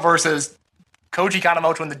 Goto versus Koji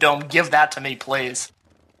Kanemoto in the Dome. Give that to me, please.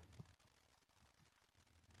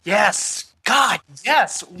 Yes. God,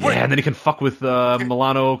 yes. Yeah, and then he can fuck with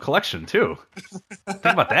Milano Collection, too. Think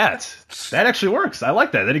about that. That actually works. I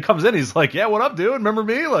like that. Then he comes in, he's like, yeah, what up, dude? Remember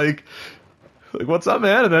me? Like what's up,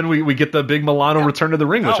 man? And then we get the big Milano return to the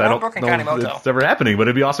ring, which I don't know if it's ever happening, but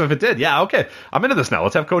it'd be awesome if it did. Yeah, okay. I'm into this now.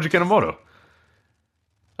 Let's have Koji Kanemoto.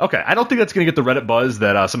 Okay, I don't think that's going to get the Reddit buzz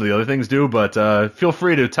that some of the other things do, but feel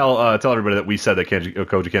free to tell everybody that we said that Koji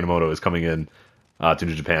Kanemoto is coming in to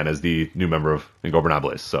New Japan as the new member of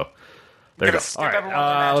Ingobernables. So there you go. All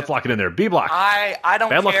right, let's lock it in there. B block. I don't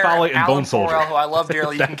Bad care. Luck Fale and Alan Bone Soldier, Forel, who I love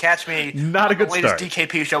dearly. You can catch me not a good on the latest start.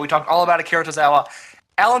 DKP show. We talked all about Akira Tozawa.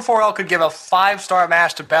 Alan Forel could give a 5-star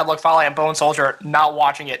match to Bad Luck Fale and Bone Soldier. Not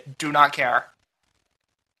watching it. Do not care.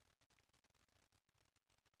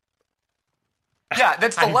 Yeah,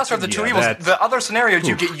 that's the lesser of the two evils. The other scenario is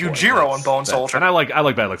you get Yujiro and Bone Soldier. And I like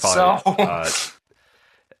Bad Luck Fale. So.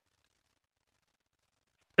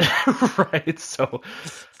 Right, so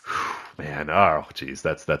man, oh geez,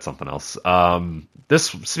 that's something else.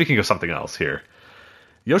 Speaking of something else here,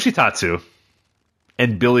 Yoshitatsu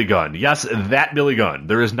and Billy Gunn. Yes, that Billy Gunn.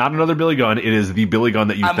 There is not another Billy Gunn. It is the Billy Gunn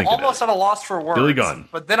that you think it is. I'm almost at a loss for words. Billy Gunn.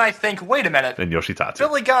 But then I think, wait a minute. And Yoshitatsu.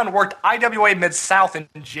 Billy Gunn worked IWA Mid-South in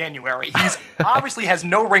January. He's obviously has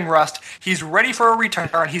no ring rust. He's ready for a return.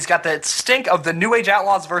 He's got the stink of the New Age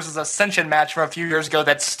Outlaws versus Ascension match from a few years ago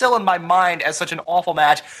that's still in my mind as such an awful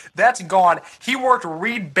match. That's gone. He worked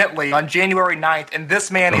Reed Bentley on January 9th, and this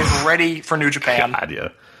man is ready for New Japan. God, yeah.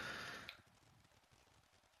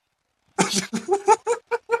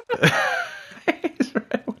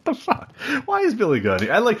 What the fuck? Why is Billy Gunn?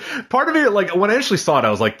 Part of it, when I initially saw it,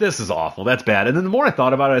 I was like, this is awful, that's bad. And then the more I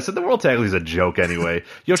thought about it, I said, the World Tag League is a joke anyway.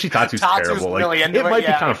 Yoshitatsu's terrible. Really it might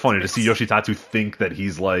be kind of funny to see Yoshitatsu think that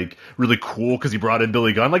he's really cool because he brought in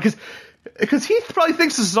Billy Gunn. Because he probably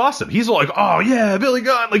thinks this is awesome. He's like, oh yeah, Billy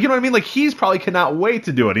Gunn. You know what I mean? He's probably cannot wait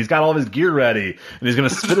to do it. He's got all of his gear ready, and he's going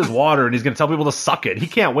to spit his water, and he's going to tell people to suck it. He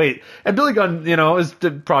can't wait. And Billy Gunn,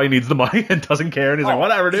 probably needs the money and doesn't care. And he's like,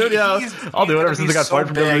 whatever, dude. I'll do it. Ever since I got fired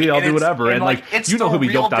from WWE, I'll do whatever. And who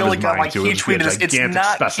he doped out of his mind to. He tweeted this. It's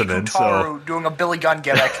not Hikaru doing a Billy Gunn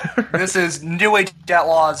gimmick. This is New Age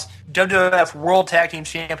Outlaws, WWF World Tag Team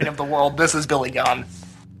Champion of the World. This is Billy Gunn.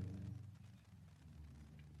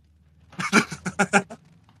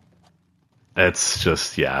 It's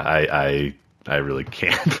just, I really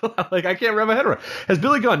can't. I can't wrap my head around. Has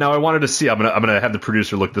Billy Gunn, now I wanted to see, I'm gonna have the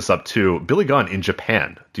producer look this up too. Billy Gunn in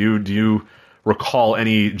Japan. Do you recall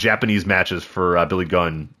any Japanese matches for Billy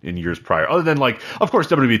Gunn in years prior? Other than of course,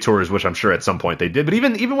 WWE tours, which I'm sure at some point they did. But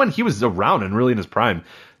even when he was around and really in his prime,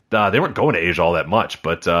 they weren't going to Asia all that much.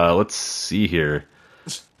 But let's see here.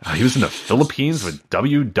 He was in the Philippines with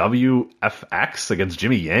WWFX against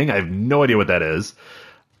Jimmy Yang. I have no idea what that is.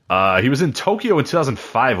 He was in Tokyo in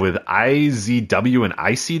 2005 with IZW and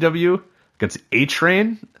ICW against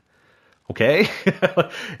A-Train. Okay.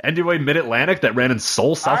 NWA Mid-Atlantic that ran in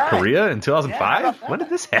Seoul, South Korea in 2005. Yeah, when did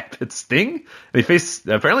this happen? Sting?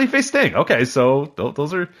 Apparently he faced Sting. Okay, so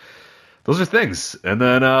those are things. And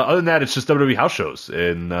then other than that, it's just WWE house shows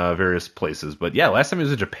in various places. But yeah, last time he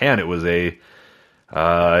was in Japan, it was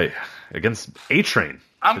against A-Train.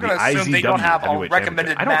 I'm going to assume they don't have a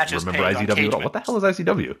recommended matches. I don't remember IZW at all. What the hell is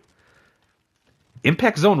IZW?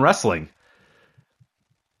 Impact Zone Wrestling.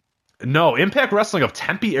 No, Impact Wrestling of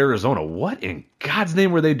Tempe, Arizona. What in God's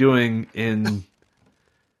name were they doing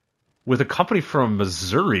with a company from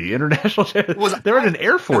Missouri International? They were at an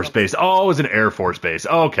Air Force base. Oh, it was an Air Force base.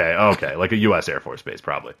 Okay, like a U.S. Air Force base,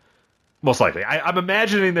 probably. Most likely. I'm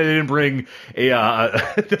imagining they didn't bring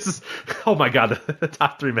this is, oh my God, the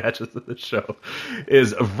top 3 matches of the show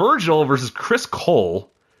is Virgil versus Chris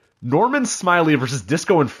Cole, Norman Smiley versus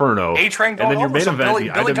Disco Inferno, A-Train and then your main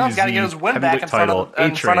event, Billy Gunn's got to get his win back in front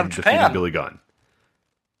of Japan. Billy Gunn.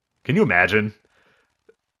 Can you imagine?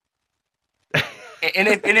 And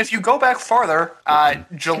if you go back farther,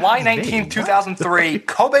 July 19th, 2003,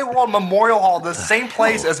 Kobe World Memorial Hall, the same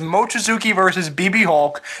place as Mochizuki versus BB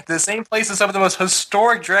Hulk, the same place as some of the most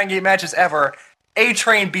historic Dragon Gate matches ever,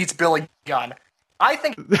 A-Train beats Billy Gunn. I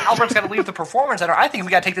think Albert's got to leave the Performance Center. I think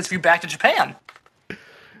we got to take this feud back to Japan.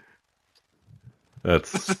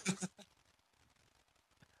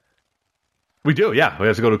 We do, yeah. We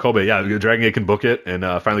have to go to Kobe. Yeah, Dragon Gate can book it and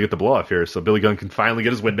finally get the blow off here. So Billy Gunn can finally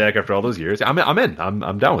get his win back after all those years. I'm in.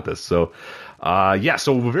 I'm down with this. So, so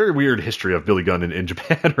a very weird history of Billy Gunn in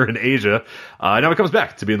Japan or in Asia. Now he comes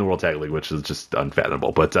back to be in the World Tag League, which is just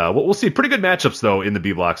unfathomable. But we'll see. Pretty good matchups, though, in the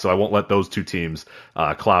B block, so I won't let those 2 teams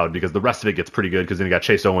cloud because the rest of it gets pretty good because then you got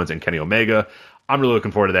Chase Owens and Kenny Omega. I'm really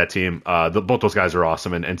looking forward to that team. Both those guys are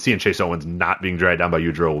awesome, and seeing Chase Owens not being dragged down by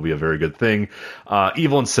Yujiro will be a very good thing.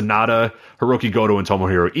 Evil and Sonata, Hiroki Goto and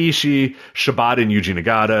Tomohiro Ishii, Shibata and Yuji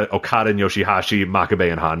Nagata, Okada and Yoshihashi,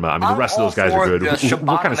 Makabe and Hanma. I mean, the rest of those guys are good.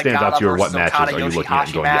 What kind of stands out to you, or what matches are you looking at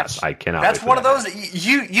and going, yes, I cannot That's one of those,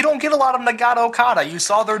 you don't get a lot of Nagata Okada. You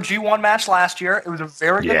saw their G1 match last year. It was a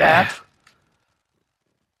very good match.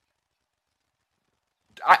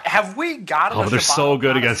 Have we got? Oh, they're so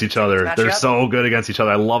good against each other. They're so good against each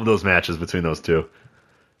other. I love those matches between those 2.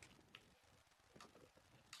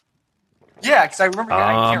 Yeah, because I remember.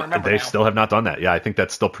 I can't remember. They still have not done that. Yeah, I think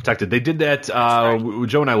that's still protected. They did that. Right.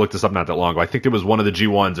 Joe and I looked this up not that long ago. I think it was one of the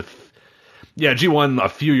G1s. G1 a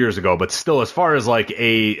few years ago, but still, as far as like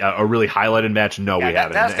a really highlighted match, no, we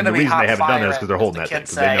haven't. And the reason they haven't done that is because they're holding that thing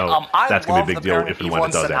because they know that's going to be a big deal if and when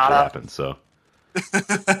it does actually happen. So.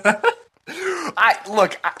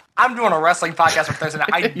 I'm doing a wrestling podcast for Thursday night.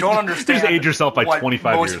 I don't understand. You just age yourself by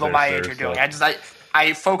 25 most years. Most people my age are doing.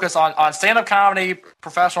 I focus on stand-up comedy,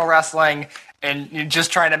 professional wrestling, and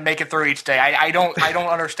just trying to make it through each day. I don't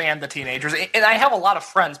understand the teenagers, and I have a lot of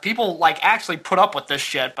friends. People like actually put up with this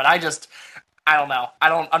shit, but I don't know. I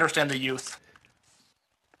don't understand the youth.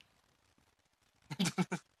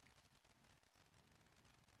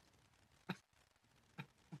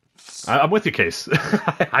 I'm with you, Case.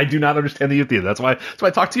 I do not understand the youth either. That's why I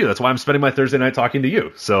talk to you. That's why I'm spending my Thursday night talking to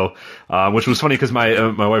you. So, which was funny because my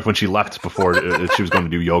wife, when she left before she was going to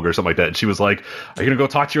do yoga or something like that, and she was like, "Are you going to go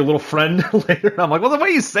talk to your little friend later?" And I'm like, "Well, the way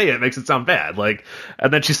you say it makes it sound bad." Like,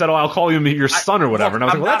 and then she said, "Oh, I'll call you your son or whatever." And I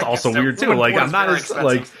was like, "Well, that's also weird too." Like, I'm not as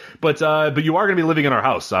like, but you are going to be living in our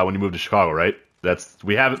house when you move to Chicago, right?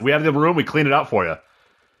 We have the room. We cleaned it out for you.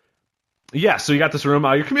 Yeah, so you got this room.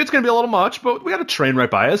 Your commute's going to be a little much, but we got a train right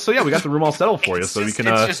by us. So yeah, we got the room all settled for you. So you can.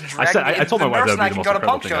 I told my wife that would be the most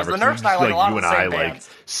incredible thing ever. The nurse and I like a lot you of and I like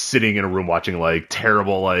sitting in a room watching like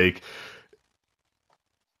terrible like.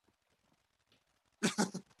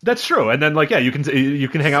 That's true, and then like you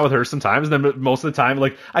can hang out with her sometimes. And then most of the time,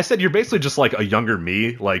 like I said, you're basically just like a younger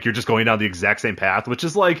me. Like you're just going down the exact same path, which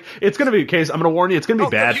is like it's going to be a case. I'm going to warn you, it's going to be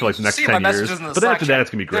bad for like the next 10 years. But then after that, it's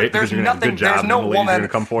going to be great because you're going to have a good job. There's no woman going to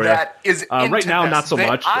come for you. Right now, not so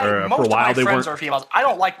much. For a while, they weren't. Are females. I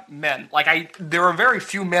don't like men. There are very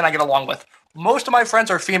few men I get along with. Most of my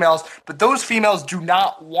friends are females, but those females do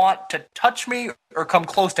not want to touch me or come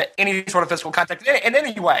close to any sort of physical contact in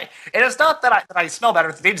any way. And it's not that I smell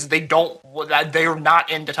better. They're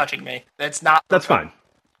not into touching me. That's fine.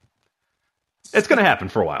 It's going to happen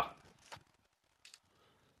for a while.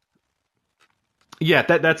 Yeah,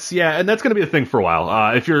 that's and that's going to be a thing for a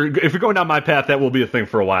while. If you're going down my path, that will be a thing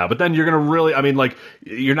for a while. But then you're going to really, I mean, like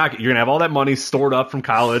you're going to have all that money stored up from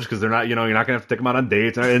college because they're not, you're not going to have to take them out on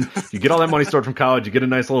dates, and you get all that money stored from college, you get a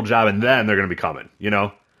nice little job, and then they're going to be coming,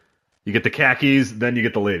 You get the khakis, then you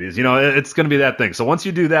get the ladies. It's going to be that thing. So once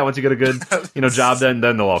you do that, once you get a good, job, then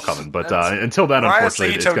they'll all come in. But until then,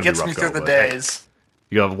 unfortunately, it's going to be rough. Through the days.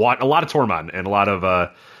 Hey, you have a lot of Tormund and a lot of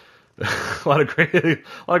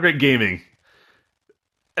great gaming.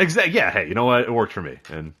 Exactly. Yeah. Hey, you know what? It worked for me,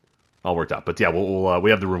 and all worked out. But yeah, we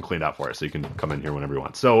have the room cleaned out for us, so you can come in here whenever you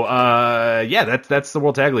want. So that's the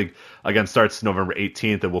World Tag League. Again, starts November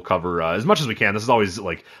 18th, and we'll cover as much as we can. This is always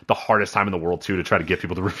like the hardest time in the world too, to try to get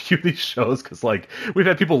people to review these shows, because like we've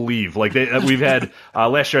had people leave. Like we've had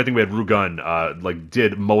last year, I think we had Rugun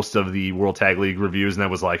did most of the World Tag League reviews, and then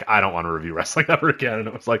was like, I don't want to review wrestling ever again. And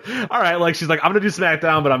it was like, all right, like she's like, I'm gonna do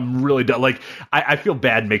SmackDown, but I'm really done. Like I feel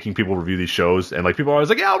bad making people review these shows, and like people are always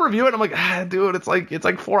like, yeah, I'll review it. And I'm like, dude, it's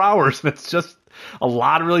like 4 hours. And it's just a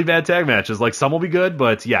lot of really bad tag matches. Like some will be good,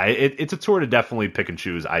 but yeah, it's a tour to definitely pick and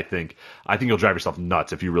choose. I think you'll drive yourself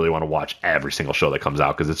nuts if you really want to watch every single show that comes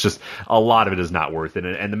out, because it's just a lot of it is not worth it.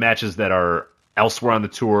 And the matches that are elsewhere on the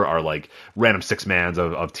tour are like random 6-mans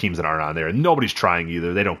of teams that aren't on there, and nobody's trying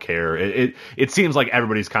either. They don't care. It seems like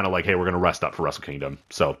everybody's kind of like, hey, we're going to rest up for Wrestle Kingdom.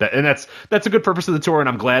 So that's a good purpose of the tour, and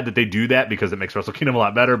I'm glad that they do that, because it makes Wrestle Kingdom a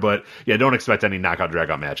lot better. But yeah, don't expect any knockout drag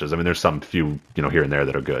out matches. I mean, there's some few here and there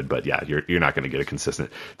that are good, but yeah, you're not going to get a consistent.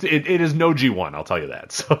 It is no G1, I'll tell you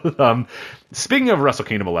that. So speaking of Wrestle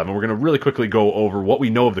Kingdom 11, we're going to really quickly go over what we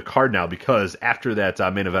know of the card now, because after that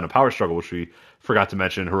main event of Power Struggle, which we forgot to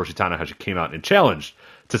mention, Hiroshi Tanahashi came out and challenged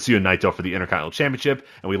Tetsuya Naito for the Intercontinental Championship,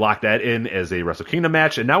 and we locked that in as a Wrestle Kingdom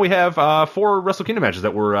match. And now we have 4 Wrestle Kingdom matches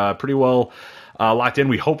that were pretty well locked in.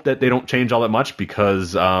 We hope that they don't change all that much,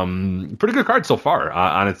 because pretty good card so far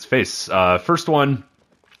on its face. First one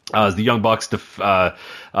is the Young Bucks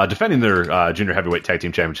defending their junior heavyweight tag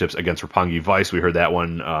team championships against Roppongi Vice. We heard that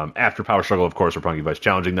one after Power Struggle, of course, Roppongi Vice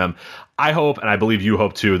challenging them. I hope, and I believe you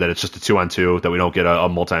hope too, that it's just a 2-on-2, that we don't get a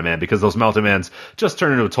multi-man, because those multi-mans just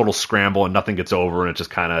turn into a total scramble and nothing gets over, and it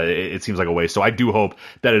just kind of, it seems like a waste. So I do hope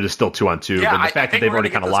that it is still 2-on-2. Yeah, but the fact that they've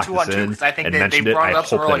already kind of locked this in and mentioned it, I hope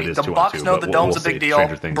that it is 2-on-2. The Bucks know the Dome's a big deal.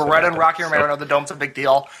 Beretta and Rocky Romero know the Dome's a big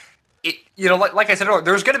deal. Like I said earlier,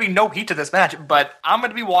 there's going to be no heat to this match, but I'm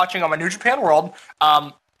going to be watching on my New Japan World.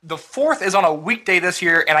 The 4th is on a weekday this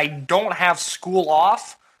year, and I don't have school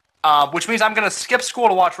off, which means I'm going to skip school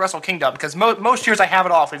to watch Wrestle Kingdom, because most years I have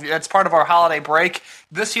it off. It's part of our holiday break.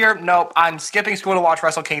 This year, nope, I'm skipping school to watch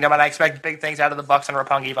Wrestle Kingdom, and I expect big things out of the Bucks and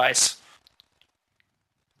Roppongi Vice.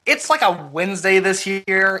 It's like a Wednesday this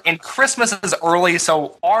year, and Christmas is early,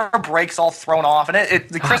 so our break's all thrown off, and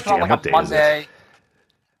the Christmas on like a Monday.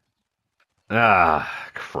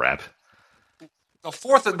 Crap. The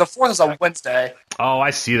 4th is a Wednesday. Oh,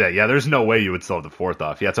 I see that. Yeah, there's no way you would still have the 4th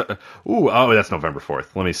off. Yeah, that's November 4th.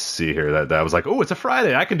 Let me see here. That was like, it's a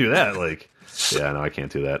Friday. I can do that. Like, yeah, no, I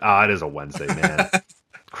can't do that. It is a Wednesday, man.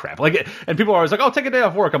 Crap. Like, and people are always like, take a day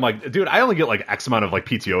off work. I'm like, dude, I only get like X amount of like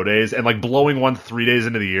PTO days, and like blowing one 3 days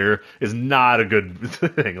into the year is not a good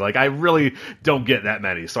thing. Like, I really don't get that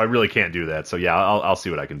many, so I really can't do that. So yeah, I'll see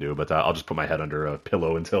what I can do, but I'll just put my head under a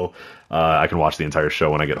pillow until I can watch the entire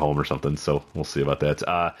show when I get home or something. So we'll see about that.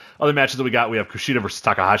 Other matches that we have Kushida versus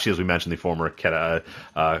Takahashi, as we mentioned, the former Kamatami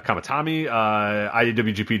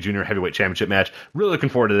IWGP Junior Heavyweight Championship match. Really looking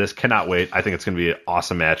forward to this. Cannot wait. I think it's going to be an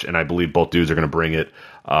awesome match, and I believe both dudes are going to bring it.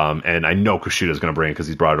 And I know Kushida is going to bring it, because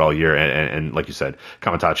he's brought it all year. And like you said,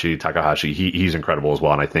 Takahashi, he's incredible as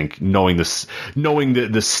well. And I think knowing the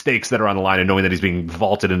stakes that are on the line, and knowing that he's being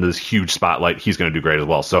vaulted into this huge spotlight, he's going to do great as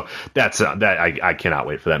well. So I cannot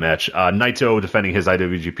wait for that match. Naito defending his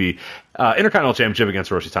IWGP Intercontinental Championship against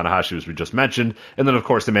Hiroshi Tanahashi, as we just mentioned. And then, of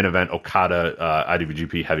course, the main event, Okada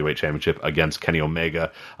IWGP Heavyweight Championship against Kenny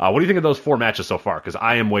Omega. What do you think of those 4 matches so far? Because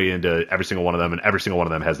I am way into every single one of them, and every single one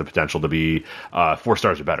of them has the potential to be 4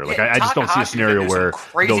 stars or better. Like, I just don't see a scenario where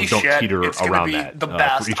those don't teeter around that. The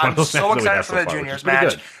best. I'm so excited for the juniors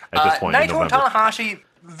match. Naito and Tanahashi,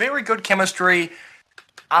 very good chemistry.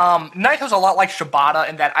 Naito's a lot like Shibata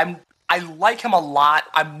in that I like him a lot.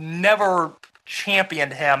 I've never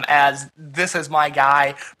championed him as this is my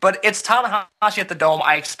guy, but it's Tanahashi at the Dome.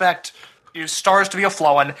 I expect stars to be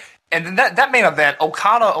a-flowing. And then that main event,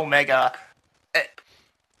 Okada Omega,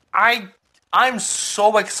 I'm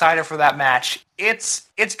so excited for that match. It's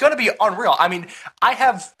going to be unreal. I mean, I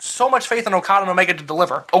have so much faith in Okada and Omega to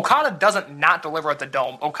deliver. Okada doesn't not deliver at the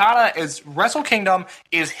Dome. Wrestle Kingdom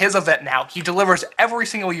is his event now. He delivers every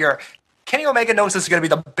single year. Kenny Omega knows this is going to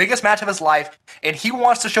be the biggest match of his life, and he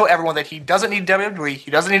wants to show everyone that he doesn't need WWE, he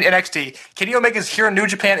doesn't need NXT. Kenny Omega is here in New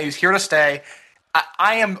Japan, and he's here to stay.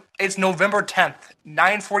 It's November 10th,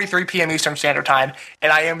 9:43 p.m. Eastern Standard Time,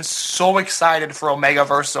 and I am so excited for Omega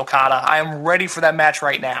versus Okada. I am ready for that match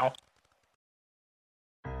right now.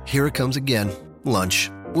 Here it comes again. Lunch.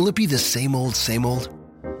 Will it be the same old, same old?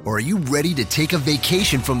 Or are you ready to take a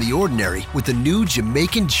vacation from the ordinary with the new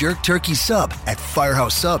Jamaican Jerk Turkey Sub at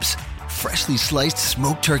Firehouse Subs? Freshly sliced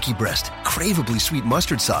smoked turkey breast, craveably sweet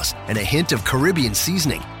mustard sauce, and a hint of Caribbean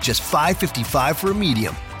seasoning. Just $5.55 for a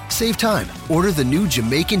medium. Save time. Order the new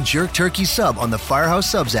Jamaican Jerk Turkey Sub on the Firehouse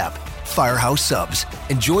Subs app. Firehouse Subs.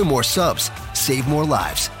 Enjoy more subs. Save more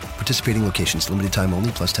lives. Participating locations. Limited time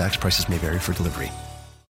only, plus tax. Prices may vary for delivery.